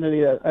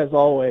opportunity as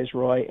always,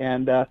 Roy,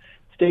 and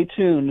stay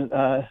tuned.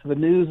 The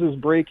news is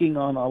breaking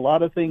on a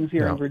lot of things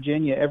here in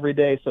Virginia every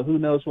day, so who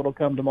knows what will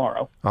come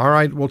tomorrow. All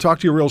right. We'll talk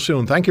to you real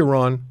soon. Thank you,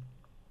 Ron.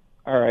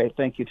 All right.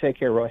 Thank you. Take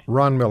care, Roy.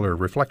 Ron Miller,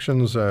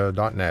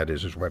 reflections.net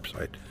is his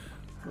website.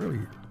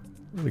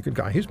 Really good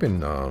guy. He's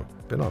been on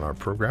our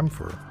program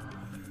for,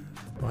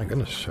 my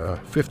goodness,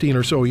 15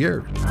 or so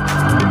years.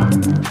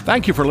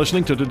 Thank you for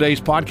listening to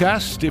today's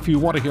podcast. If you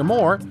want to hear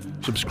more,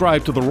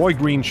 subscribe to The Roy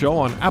Green Show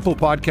on Apple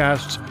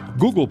Podcasts,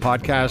 Google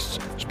Podcasts,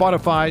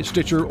 Spotify,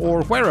 Stitcher,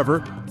 or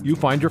wherever you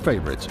find your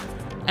favorites.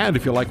 And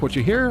if you like what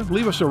you hear,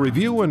 leave us a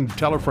review and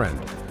tell a friend.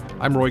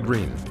 I'm Roy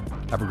Green.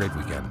 Have a great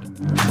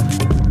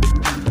weekend.